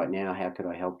from me right now? How could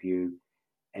I help you?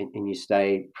 And you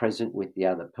stay present with the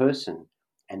other person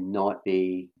and not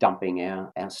be dumping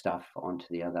our stuff onto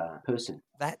the other person.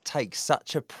 That takes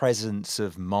such a presence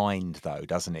of mind, though,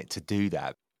 doesn't it, to do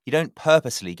that? You don't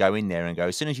purposely go in there and go,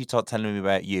 as soon as you start telling me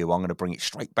about you, I'm going to bring it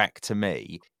straight back to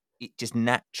me. It just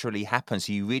naturally happens.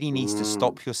 So you really need to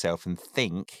stop yourself and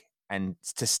think, and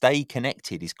to stay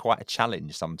connected is quite a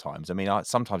challenge sometimes. I mean,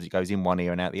 sometimes it goes in one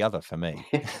ear and out the other for me.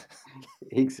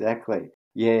 Exactly.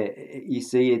 Yeah, you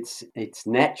see, it's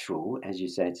natural, as you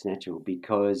say, it's natural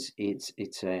because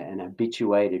it's an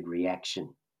habituated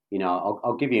reaction.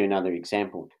 I'll give you another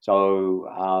example.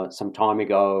 So some time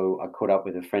ago, I caught up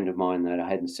with a friend of mine that I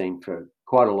hadn't seen for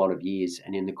quite a lot of years,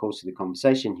 and in the course of the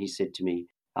conversation, he said to me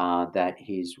that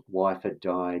his wife had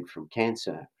died from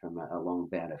cancer, from a long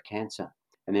bout of cancer,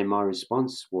 and then my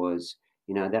response was,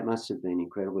 that must have been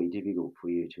incredibly difficult for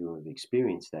you to have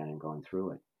experienced that and gone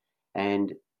through it.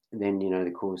 And then,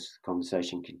 the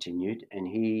conversation continued, and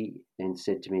he then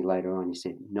said to me later on, he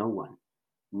said, no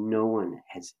one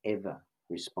has ever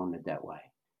responded that way.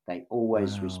 They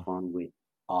always Wow. respond with,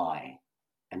 I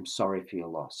am sorry for your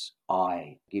loss.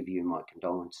 I give you my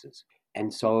condolences.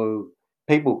 And so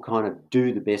people kind of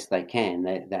do the best they can.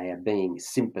 They are being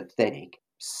sympathetic,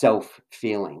 self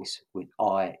feelings with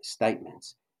I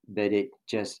statements, but it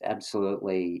just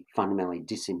absolutely fundamentally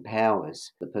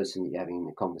disempowers the person you're having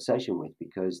the conversation with,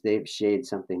 because they've shared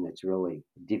something that's really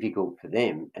difficult for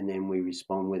them, and then we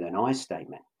respond with an I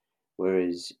statement.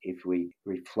 Whereas if we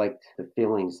reflect the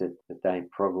feelings that they're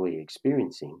probably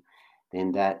experiencing,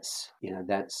 then that's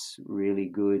really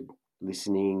good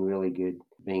listening, really good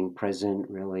being present,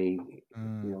 really,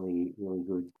 Mm. really, really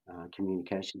good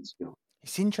communication skill.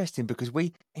 It's interesting because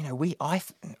I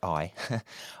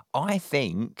I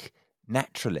think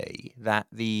naturally that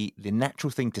the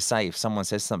natural thing to say if someone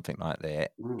says something like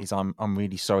that Mm, is, I'm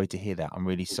really sorry to hear that. I'm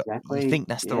really you exactly. think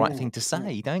that's the right Yeah. thing to Yeah.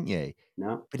 say, don't you?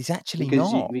 No. But it's actually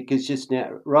Because not. just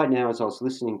now, right now, as I was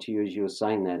listening to you as you were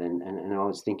saying that, and I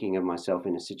was thinking of myself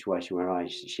in a situation where I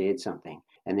shared something,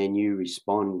 and then you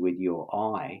respond with your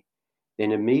I,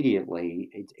 then immediately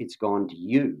it's gone to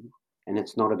you, and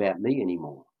it's not about me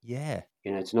anymore. Yeah.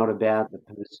 It's not about the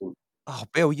person. Oh,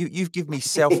 Bill, you've given me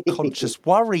self-conscious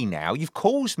worry now. You've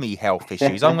caused me health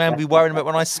issues. I'm going to be worrying about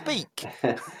when I speak.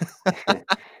 It's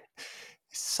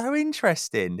so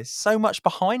interesting. There's so much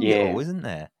behind it Yeah, all, isn't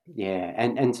there? yeah,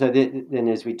 and so then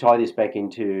as we tie this back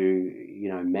into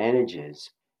managers,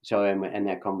 so and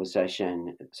that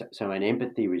conversation, so an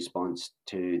empathy response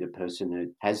to the person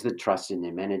who has the trust in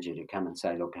their manager to come and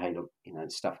say, look, hey, look,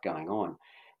 there's stuff going on,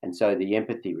 and so the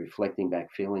empathy, reflecting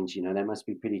back feelings, that must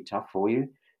be pretty tough for you,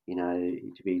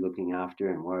 to be looking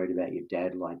after and worried about your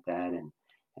dad like that,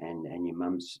 and your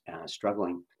mum's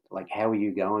struggling. Like, how are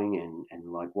you going,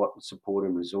 and like what support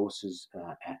and resources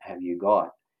have you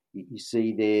got? You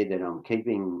see there that I'm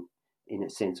keeping, in a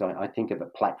sense, I think of a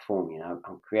platform,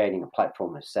 I'm creating a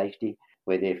platform of safety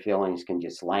where their feelings can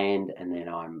just land, and then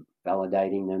I'm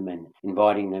validating them and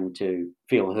inviting them to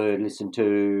feel heard, listened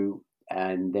to,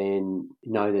 and then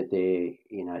know that they're,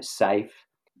 safe.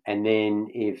 And then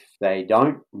if they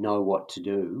don't know what to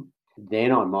do,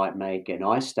 then I might make an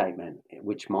I statement,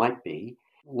 which might be,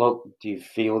 look, do you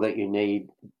feel that you need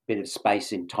a bit of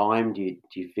space in time? Do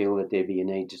you feel that there be a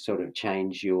need to sort of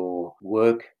change your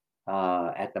work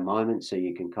at the moment so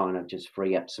you can kind of just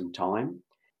free up some time?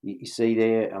 You see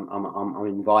there, I'm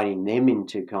inviting them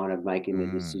into kind of making the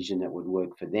Mm. decision that would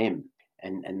work for them.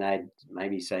 And they'd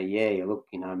maybe say, yeah, look,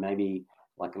 maybe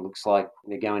like it looks like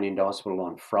they're going into hospital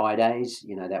on Fridays.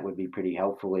 That would be pretty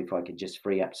helpful if I could just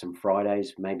free up some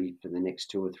Fridays, maybe for the next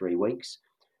 2 or 3 weeks.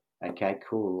 Okay,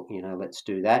 cool. Let's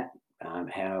do that.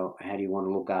 How do you want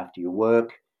to look after your workload?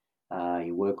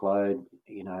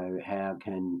 How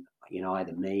can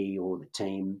either me or the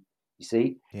team? You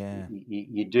see, Yeah.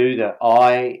 you do the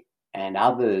I and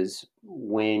others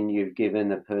when you've given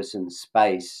the person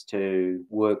space to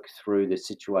work through the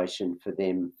situation for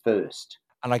them first.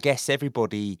 And I guess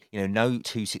everybody, no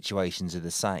two situations are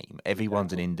the same.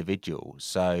 Everyone's an Exactly. individual.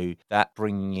 So that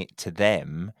bringing it to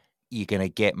them you're going to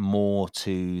get more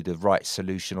to the right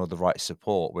solution or the right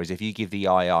support. Whereas if you give the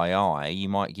I, you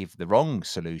might give the wrong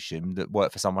solution that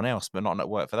worked for someone else, but not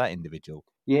work for that individual.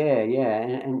 Yeah, yeah,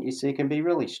 and you see, it can be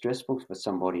really stressful for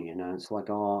somebody. It's like,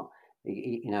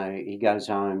 he goes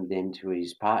home then to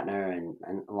his partner, and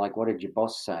like, what did your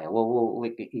boss say? Well,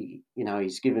 look,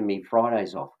 he's given me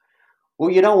Fridays off. Well,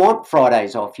 you don't want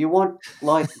Fridays off. You want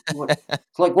like what?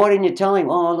 It's like, why didn't you tell him?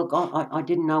 Oh, look, I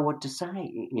didn't know what to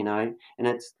say. And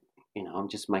it's I'm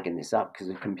just making this up because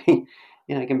it can be,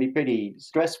 it can be pretty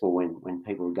stressful when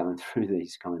people are going through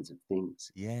these kinds of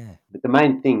things. Yeah. But the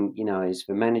main thing, is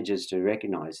for managers to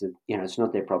recognise that, it's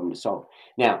not their problem to solve.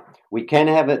 Now, we can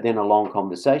have it then a long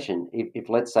conversation if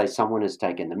let's say someone has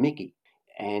taken the mickey.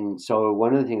 And so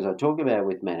one of the things I talk about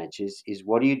with managers is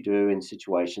what do you do in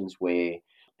situations where,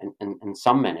 and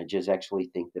some managers actually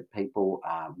think that people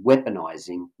are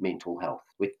weaponizing mental health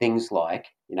with things like,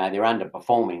 they're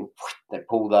underperforming, they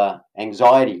pull the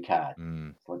anxiety card.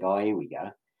 It's like, oh, here we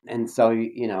go. And so,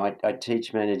 I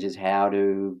teach managers how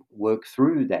to work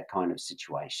through that kind of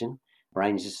situation.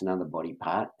 Brain's just another body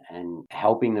part, and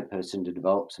helping the person to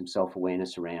develop some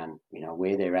self-awareness around,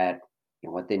 where they're at,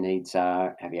 what their needs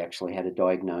are. Have you actually had a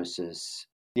diagnosis?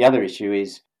 The other issue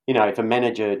is, if a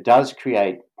manager does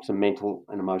create some mental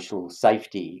and emotional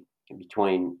safety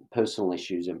between personal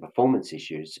issues and performance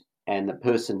issues, and the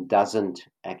person doesn't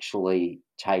actually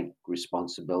take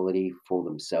responsibility for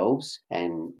themselves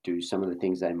and do some of the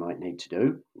things they might need to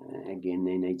do, again,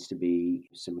 there needs to be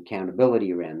some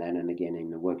accountability around that. And again, in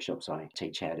the workshops, I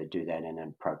teach how to do that in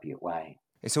an appropriate way.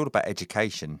 It's all about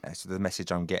education. That's the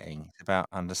message I'm getting. It's about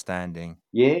understanding.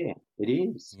 Yeah, it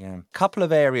is. Yeah. A couple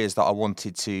of areas that I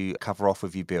wanted to cover off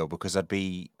with you, Bill, because I'd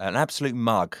be an absolute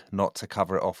mug not to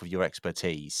cover it off with your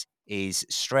expertise, is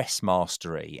stress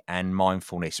mastery and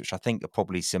mindfulness, which I think are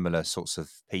probably similar sorts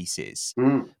of pieces.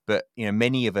 But,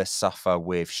 many of us suffer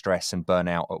with stress and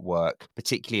burnout at work,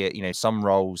 particularly, some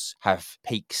roles have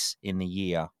peaks in the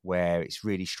year where it's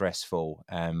really stressful.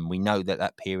 We know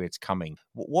that period's coming.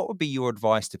 What would be your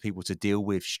advice to people to deal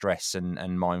with stress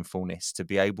and mindfulness, to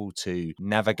be able to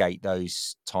navigate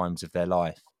those times of their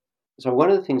life? So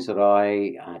one of the things that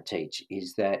I teach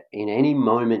is that in any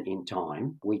moment in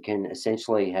time, we can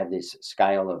essentially have this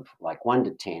scale of like 1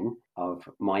 to 10 of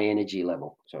my energy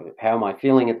level. So how am I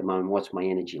feeling at the moment? What's my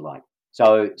energy like?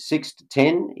 So 6 to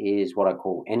 10 is what I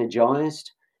call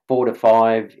energized. 4 to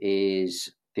 5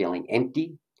 is feeling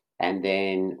empty. And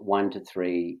then 1 to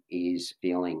 3 is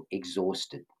feeling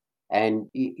exhausted. And,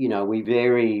 we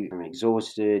vary from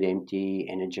exhausted, empty,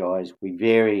 energized. We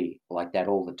vary like that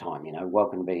all the time.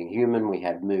 Welcome to being human. We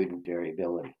have mood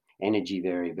variability, energy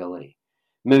variability.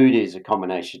 Mood is a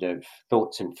combination of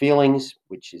thoughts and feelings,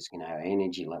 which is, our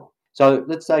energy level. So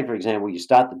let's say, for example, you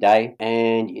start the day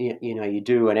and, you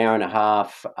do an hour and a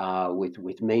half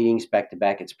with meetings back to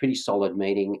back. It's a pretty solid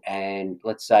meeting. And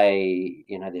let's say,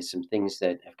 there's some things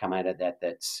that have come out of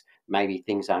that's maybe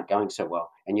things aren't going so well,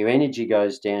 and your energy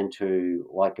goes down to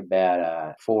like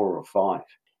about 4 or 5.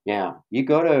 Now, you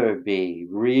got to be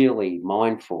really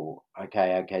mindful.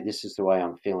 Okay, this is the way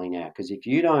I'm feeling now. Because if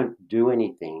you don't do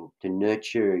anything to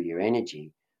nurture your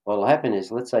energy, what'll happen is,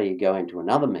 let's say you go into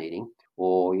another meeting,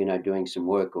 or doing some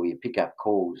work, or you pick up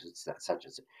calls, such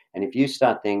as, and if you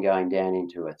start then going down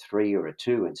into a 3 or a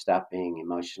 2 and start being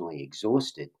emotionally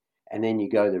exhausted, and then you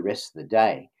go the rest of the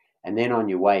day. And then on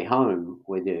your way home,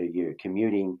 whether you're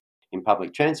commuting in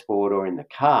public transport or in the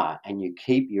car, and you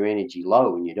keep your energy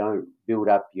low and you don't build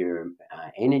up your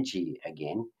energy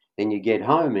again, then you get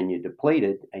home and you're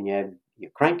depleted and you're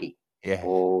cranky, Yeah.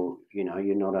 or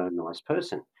you're not a nice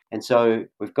person. And so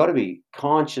we've got to be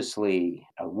consciously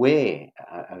aware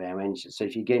of our energy. So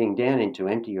if you're getting down into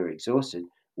empty or exhausted,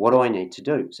 what do I need to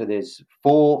do? So there's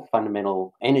 4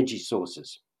 fundamental energy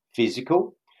sources: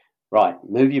 physical. Right,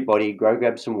 move your body, go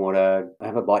grab some water,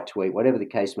 have a bite to eat, whatever the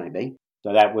case may be.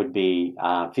 So that would be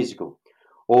physical.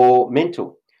 Or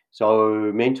mental.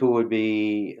 So mental would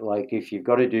be like if you've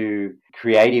got to do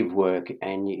creative work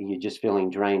and you're just feeling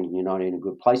drained and you're not in a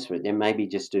good place for it, then maybe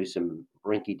just do some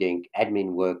rinky-dink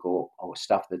admin work or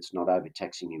stuff that's not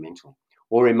overtaxing you mentally.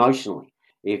 Or emotionally.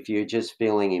 If you're just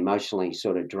feeling emotionally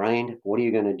sort of drained, what are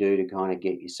you going to do to kind of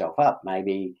get yourself up?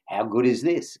 Maybe, how good is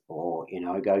this? Or,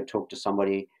 go talk to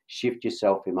somebody, shift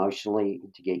yourself emotionally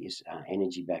to get your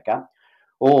energy back up.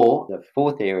 Or the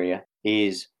 4th area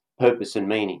is purpose and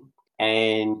meaning.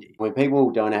 And when people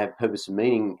don't have purpose and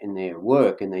meaning in their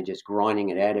work and they're just grinding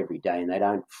it out every day and they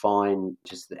don't find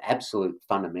just the absolute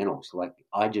fundamentals, like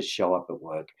I just show up at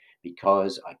work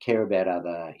because I care about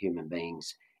other human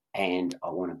beings and I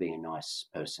want to be a nice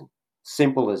person.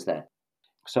 Simple as that.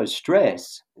 So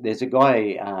stress, there's a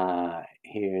guy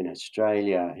here in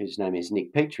Australia whose name is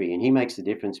Nick Petrie, and he makes the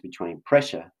difference between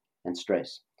pressure and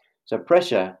stress. So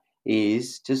pressure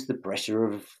is just the pressure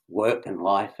of work and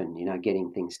life and,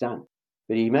 getting things done.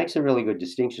 But he makes a really good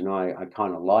distinction. I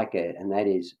kind of like it. And that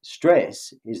is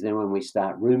stress is then when we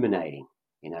start ruminating.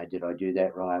 Did I do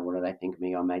that right? What do they think of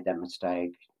me? I made that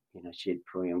mistake. Shit,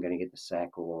 probably I'm going to get the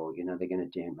sack, or, they're going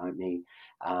to demote me.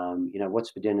 What's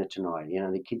for dinner tonight?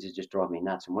 The kids are just driving me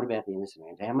nuts. And what about the innocent?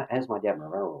 How's my dad?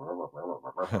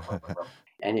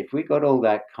 And if we got all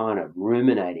that kind of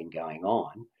ruminating going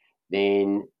on,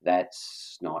 then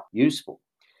that's not useful.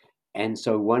 And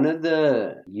so one of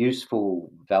the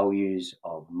useful values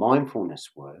of mindfulness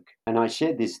work, and I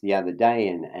shared this the other day,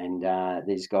 and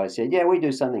these guys said, yeah, we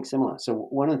do something similar. So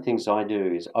one of the things I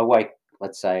do is I wake,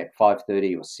 let's say, at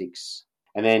 5:30 or 6,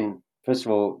 and then first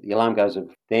of all, the alarm goes off.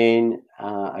 Then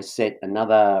I set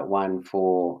another one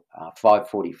for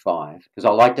 5:45 because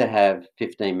I like to have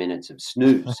 15 minutes of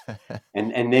snooze.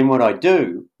 And then what I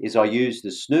do is I use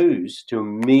the snooze to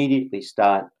immediately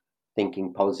start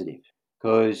thinking positive.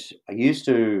 Because I used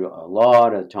to a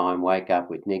lot of time wake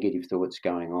up with negative thoughts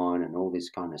going on and all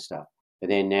this kind of stuff. But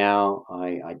then now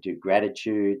I do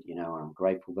gratitude, I'm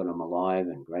grateful that I'm alive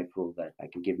and grateful that I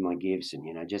can give my gifts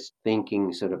and, just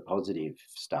thinking sort of positive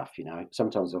stuff,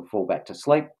 Sometimes I'll fall back to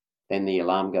sleep, then the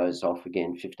alarm goes off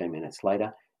again 15 minutes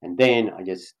later. And then I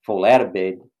just fall out of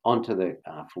bed onto the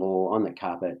floor, on the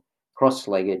carpet,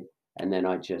 cross-legged, and then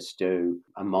I just do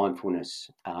a mindfulness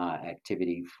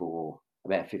activity for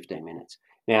about 15 minutes.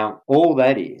 Now, all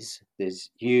that is,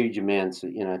 there's huge amounts of,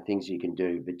 things you can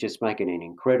do, but just making it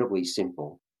incredibly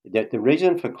simple. That the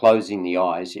reason for closing the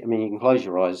eyes, you can close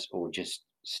your eyes or just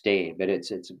stare, but it's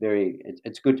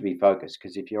good to be focused,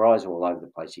 because if your eyes are all over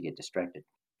the place, you get distracted.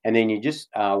 And then you just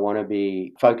want to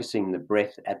be focusing the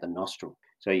breath at the nostril.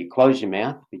 So you close your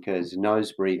mouth, because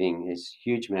nose breathing, there's a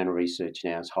huge amount of research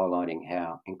now is highlighting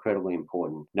how incredibly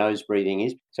important nose breathing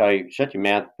is. So shut your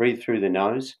mouth, breathe through the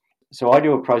nose. So I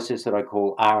do a process that I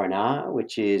call R&R,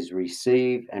 which is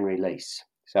receive and release.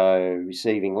 So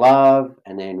receiving love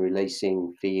and then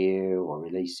releasing fear or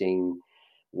releasing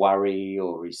worry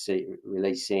or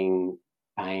releasing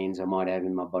pains I might have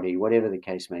in my body, whatever the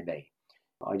case may be.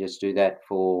 I just do that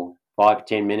for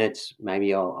 5-10 minutes.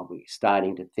 Maybe I'll be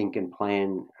starting to think and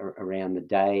plan around the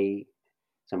day.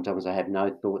 Sometimes I have no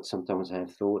thoughts, sometimes I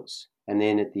have thoughts. And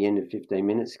then at the end of 15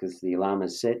 minutes, because the alarm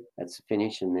is set, that's the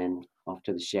finish, and then off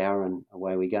to the shower and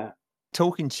away we go.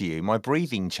 Talking to you, my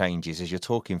breathing changes as you're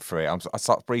talking through it. I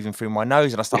start breathing through my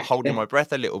nose and I start holding my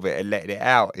breath a little bit and letting it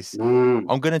out.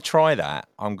 I'm going to try that.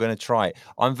 I'm going to try it.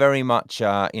 I'm very much,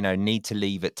 need to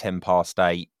leave at 10 past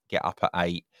 8, get up at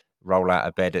 8, roll out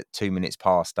of bed at 2 minutes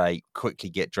past 8,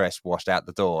 quickly get dressed, washed out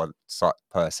the door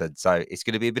person. So it's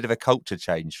going to be a bit of a culture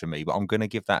change for me, but I'm going to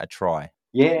give that a try.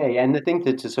 Yeah, and the thing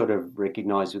to sort of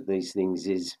recognise with these things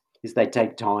is they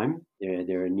take time.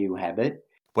 They're a new habit.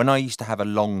 When I used to have a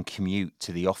long commute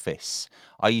to the office,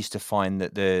 I used to find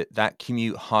that that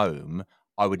commute home,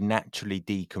 I would naturally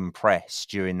decompress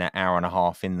during that hour and a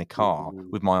half in the car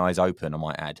with my eyes open, I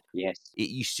might add. Yes. It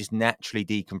used to just naturally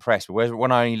decompress. But whereas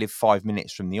when I only lived 5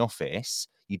 minutes from the office,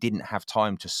 you didn't have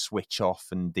time to switch off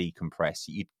and decompress.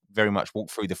 You'd very much walk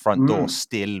through the front door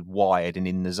still wired and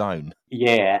in the zone.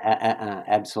 Yeah,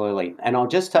 absolutely. And I'll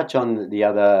just touch on the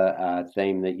other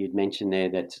theme that you'd mentioned there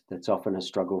that's often a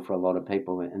struggle for a lot of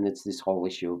people, and it's this whole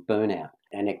issue of burnout.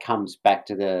 And it comes back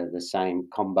to the same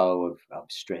combo of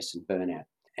stress and burnout.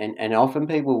 And often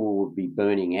people will be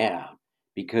burning out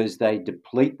because they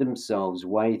deplete themselves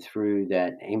way through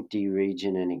that empty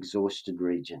region and exhausted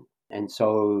region. And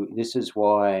so this is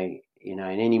why, in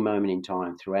any moment in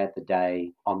time throughout the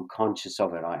day, I'm conscious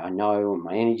of it. I know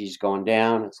my energy's gone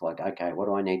down. It's like, okay, what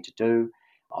do I need to do?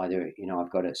 Either,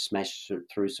 I've got to smash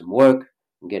through some work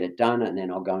and get it done, and then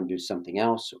I'll go and do something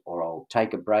else, or I'll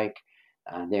take a break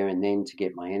there and then to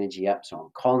get my energy up. So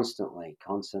I'm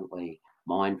constantly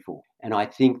mindful. And I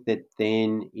think that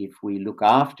then if we look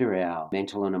after our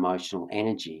mental and emotional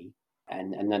energy,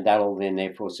 and then that'll then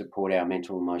therefore support our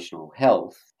mental emotional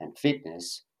health and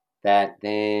fitness, that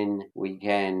then we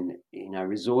can,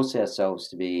 resource ourselves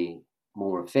to be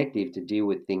more effective to deal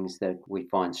with things that we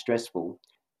find stressful.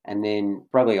 And then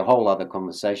probably a whole other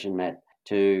conversation, Matt,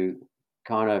 to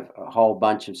kind of a whole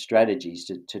bunch of strategies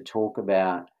to talk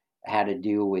about how to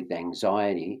deal with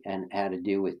anxiety and how to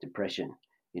deal with depression,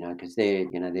 because they're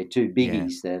two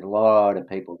biggies that a lot of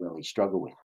people really struggle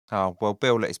with. Oh, well,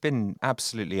 Bill, it's been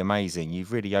absolutely amazing.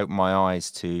 You've really opened my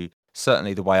eyes to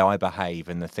certainly the way I behave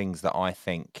and the things that I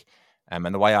think And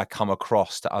the way I come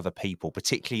across to other people,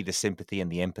 particularly the sympathy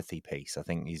and the empathy piece, I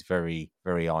think is very,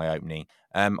 very eye-opening.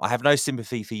 I have no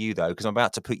sympathy for you, though, because I'm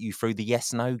about to put you through the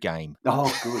yes-no game.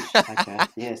 Oh, good. Okay.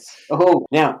 Yes. Oh,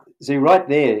 now, see, right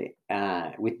there,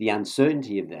 with the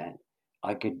uncertainty of that,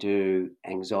 I could do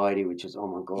anxiety, which is, oh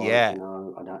my God, Yeah.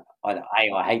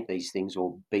 I hate these things,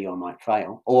 or B, I might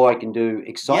fail. Or I can do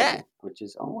excitement, which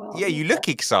is, oh, well. Yeah, you look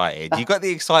excited. You got the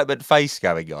excitement face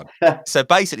going on. So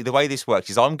basically, the way this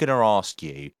works is I'm going to ask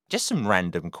you just some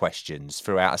random questions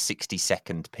throughout a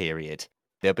 60-second period.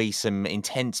 There'll be some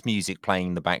intense music playing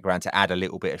in the background to add a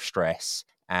little bit of stress.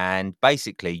 And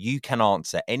basically, you can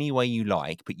answer any way you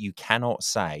like, but you cannot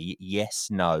say yes,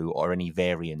 no, or any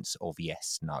variants of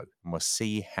yes, no. And we'll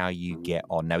see how you get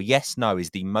on. Now, yes, no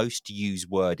is the most used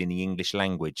word in the English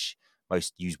language,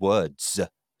 most used words,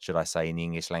 should I say, in the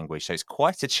English language. So it's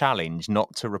quite a challenge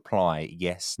not to reply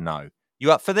yes, no.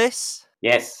 You up for this?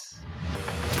 Yes.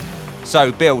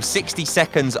 So, Bill, 60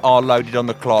 seconds are loaded on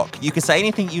the clock. You can say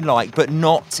anything you like, but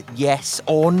not yes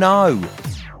or no.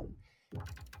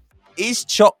 Is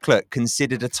chocolate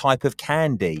considered a type of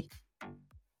candy?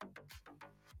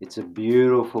 It's a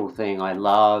beautiful thing. I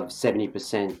love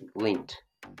 70% linked.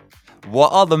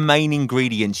 What are the main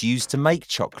ingredients used to make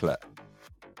chocolate?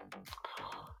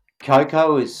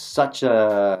 Cocoa is such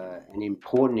an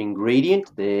important ingredient.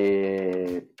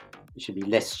 There should be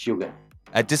less sugar.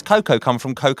 Does cocoa come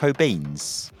from cocoa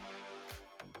beans?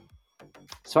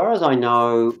 As far as I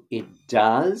know, it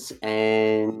does.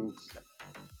 And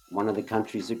one of the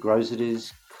countries that grows it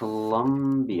is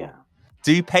Colombia.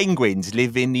 Do penguins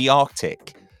live in the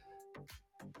Arctic?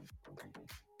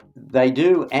 They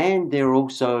do, and there are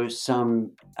also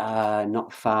some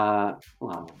not far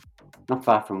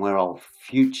from where I'll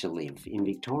future live in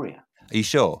Victoria. Are you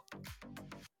sure?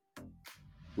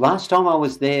 Last time I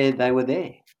was there, they were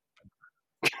there.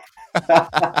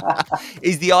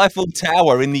 Is the Eiffel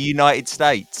Tower in the United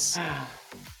States?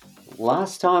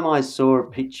 Last time I saw a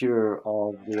picture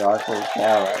of the Eiffel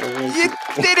Tower. You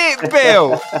did it,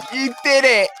 Bill! You did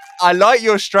it! I like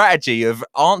your strategy of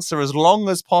answer as long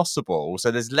as possible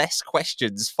so there's less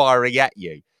questions firing at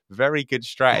you. Very good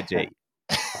strategy.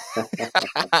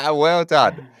 Well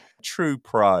done. True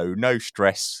pro, no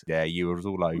stress there. You were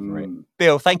all over it.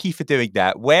 Bill, thank you for doing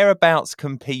that. Whereabouts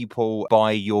can people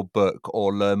buy your book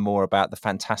or learn more about the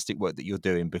fantastic work that you're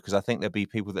doing? Because I think there'll be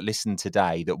people that listen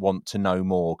today that want to know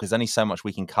more, because only so much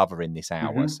we can cover in this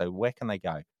hour. So where can they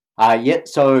go?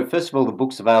 So first of all, the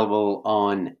book's available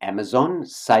on Amazon,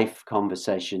 Safe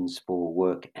Conversations for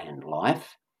Work and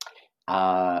Life.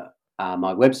 My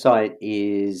website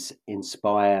is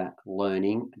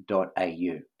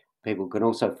inspirelearning.au. People can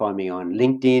also find me on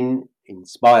LinkedIn,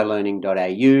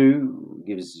 inspirelearning.au,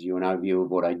 gives you an overview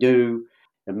of what I do.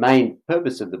 The main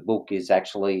purpose of the book is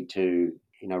actually to,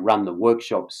 run the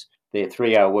workshops. They're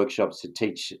 3-hour workshops to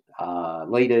teach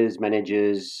leaders,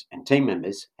 managers, and team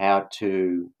members how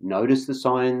to notice the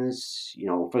signs.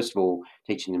 First of all,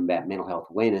 teaching them about mental health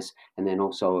awareness, and then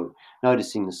also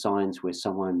noticing the signs where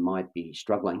someone might be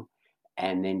struggling,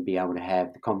 and then be able to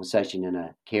have the conversation in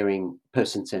a caring,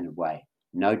 person-centered way.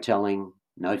 No telling,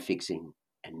 no fixing,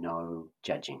 and no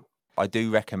judging. I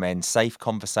do recommend Safe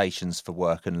Conversations for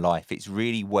Work and Life. It's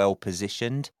really well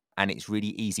positioned and it's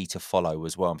really easy to follow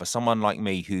as well. And for someone like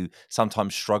me who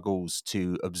sometimes struggles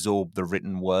to absorb the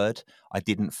written word, I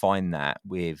didn't find that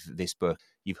with this book.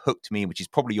 You've hooked me, which is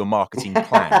probably your marketing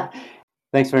plan.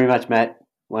 Thanks very much, Matt.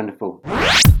 Wonderful.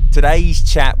 Today's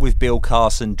chat with Bill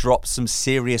Carson dropped some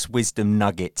serious wisdom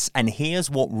nuggets, and here's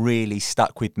what really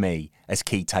stuck with me as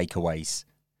key takeaways.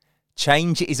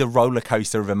 Change is a roller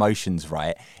coaster of emotions,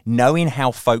 right? Knowing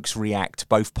how folks react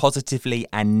both positively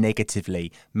and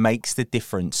negatively makes the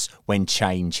difference when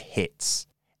change hits.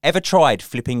 Ever tried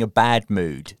flipping a bad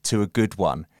mood to a good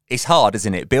one? It's hard,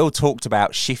 isn't it? Bill talked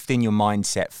about shifting your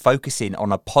mindset, focusing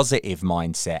on a positive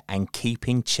mindset and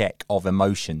keeping check of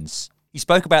emotions. He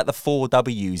spoke about the 4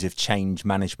 W's of change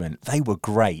management. They were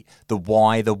great. The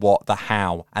why, the what, the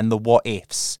how, and the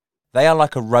what-ifs. They are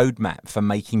like a roadmap for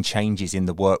making changes in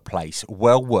the workplace,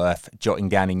 well worth jotting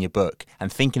down in your book and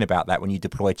thinking about that when you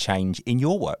deploy change in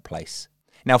your workplace.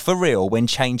 Now, for real, when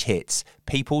change hits,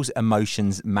 people's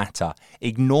emotions matter.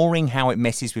 Ignoring how it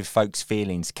messes with folks'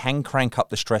 feelings can crank up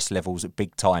the stress levels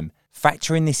big time.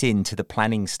 Factoring this into the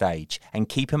planning stage and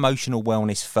keep emotional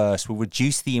wellness first will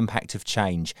reduce the impact of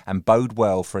change and bode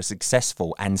well for a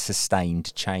successful and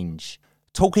sustained change.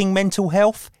 Talking mental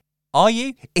health? Are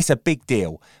you? It's a big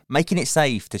deal. Making it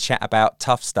safe to chat about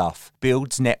tough stuff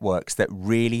builds networks that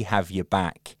really have your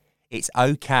back. It's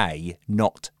okay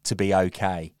not to be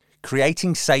okay.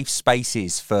 Creating safe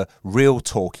spaces for real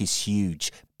talk is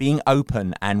huge. Being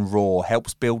open and raw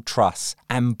helps build trust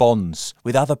and bonds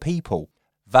with other people.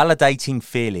 Validating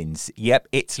feelings, yep,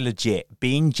 it's legit.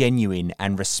 Being genuine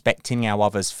and respecting how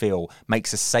others feel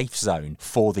makes a safe zone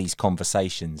for these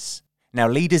conversations. Now,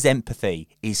 leaders' empathy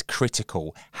is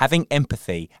critical. Having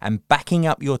empathy and backing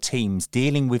up your teams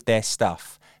dealing with their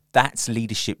stuff, that's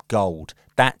leadership gold.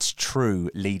 That's true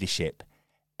leadership.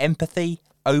 Empathy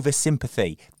over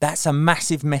sympathy. That's a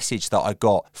massive message that I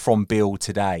got from Bill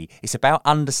today. It's about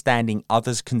understanding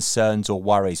others' concerns or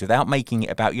worries without making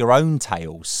it about your own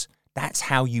tales. That's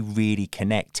how you really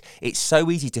connect. It's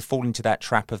so easy to fall into that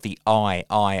trap of the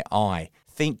I.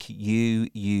 Think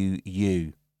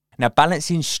you. Now,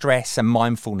 balancing stress and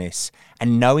mindfulness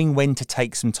and knowing when to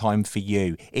take some time for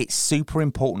you, it's super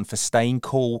important for staying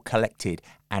cool, collected,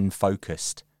 and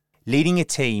focused. Leading a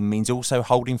team means also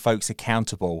holding folks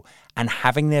accountable and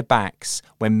having their backs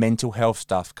when mental health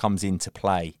stuff comes into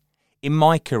play. In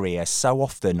my career, so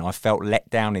often I've felt let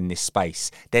down in this space.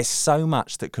 There's so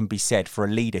much that can be said for a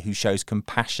leader who shows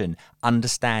compassion,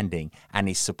 understanding, and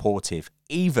is supportive,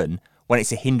 even when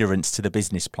it's a hindrance to the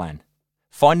business plan.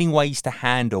 Finding ways to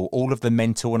handle all of the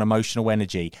mental and emotional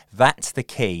energy, that's the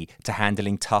key to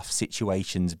handling tough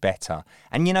situations better.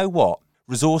 And you know what?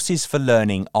 Resources for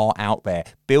learning are out there.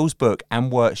 Bill's book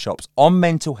and workshops on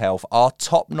mental health are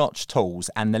top-notch tools,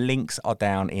 and the links are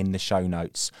down in the show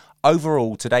notes.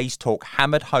 Overall, today's talk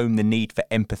hammered home the need for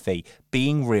empathy,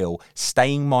 being real,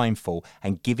 staying mindful,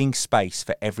 and giving space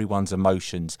for everyone's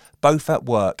emotions, both at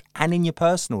work and in your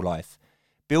personal life.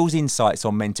 Bill's insights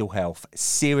on mental health,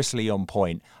 seriously on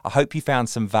point. I hope you found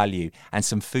some value and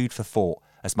some food for thought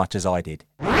as much as I did.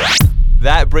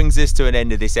 That brings us to an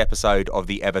end of this episode of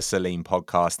the Ever Celine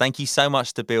podcast. Thank you so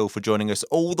much to Bill for joining us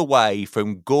all the way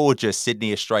from gorgeous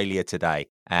Sydney, Australia today,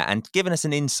 and giving us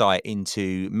an insight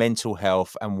into mental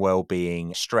health and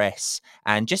well-being, stress,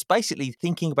 and just basically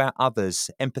thinking about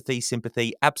others. Empathy,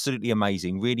 sympathy, absolutely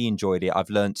amazing. Really enjoyed it. I've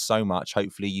learned so much.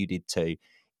 Hopefully you did too.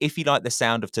 If you like the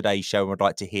sound of today's show and would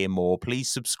like to hear more,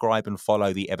 please subscribe and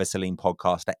follow the Ever Celine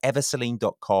podcast at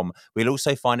everceline.com. We'll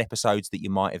also find episodes that you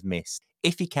might have missed.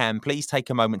 If you can, please take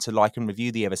a moment to like and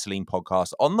review the Ever Celine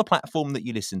podcast on the platform that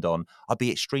you listened on. I'd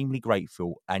be extremely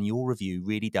grateful, and your review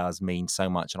really does mean so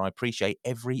much, and I appreciate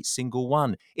every single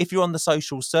one. If you're on the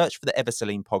social, search for the Ever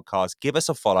Celine podcast, give us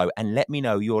a follow, and let me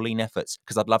know your lean efforts,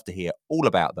 because I'd love to hear all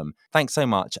about them. Thanks so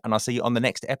much, and I'll see you on the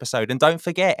next episode. And don't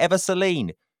forget, Ever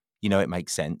Celine. You know it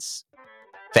makes sense.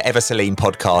 The Ever Celine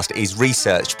podcast is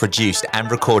researched, produced, and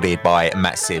recorded by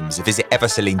Matt Sims. Visit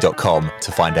everceline.com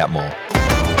to find out more.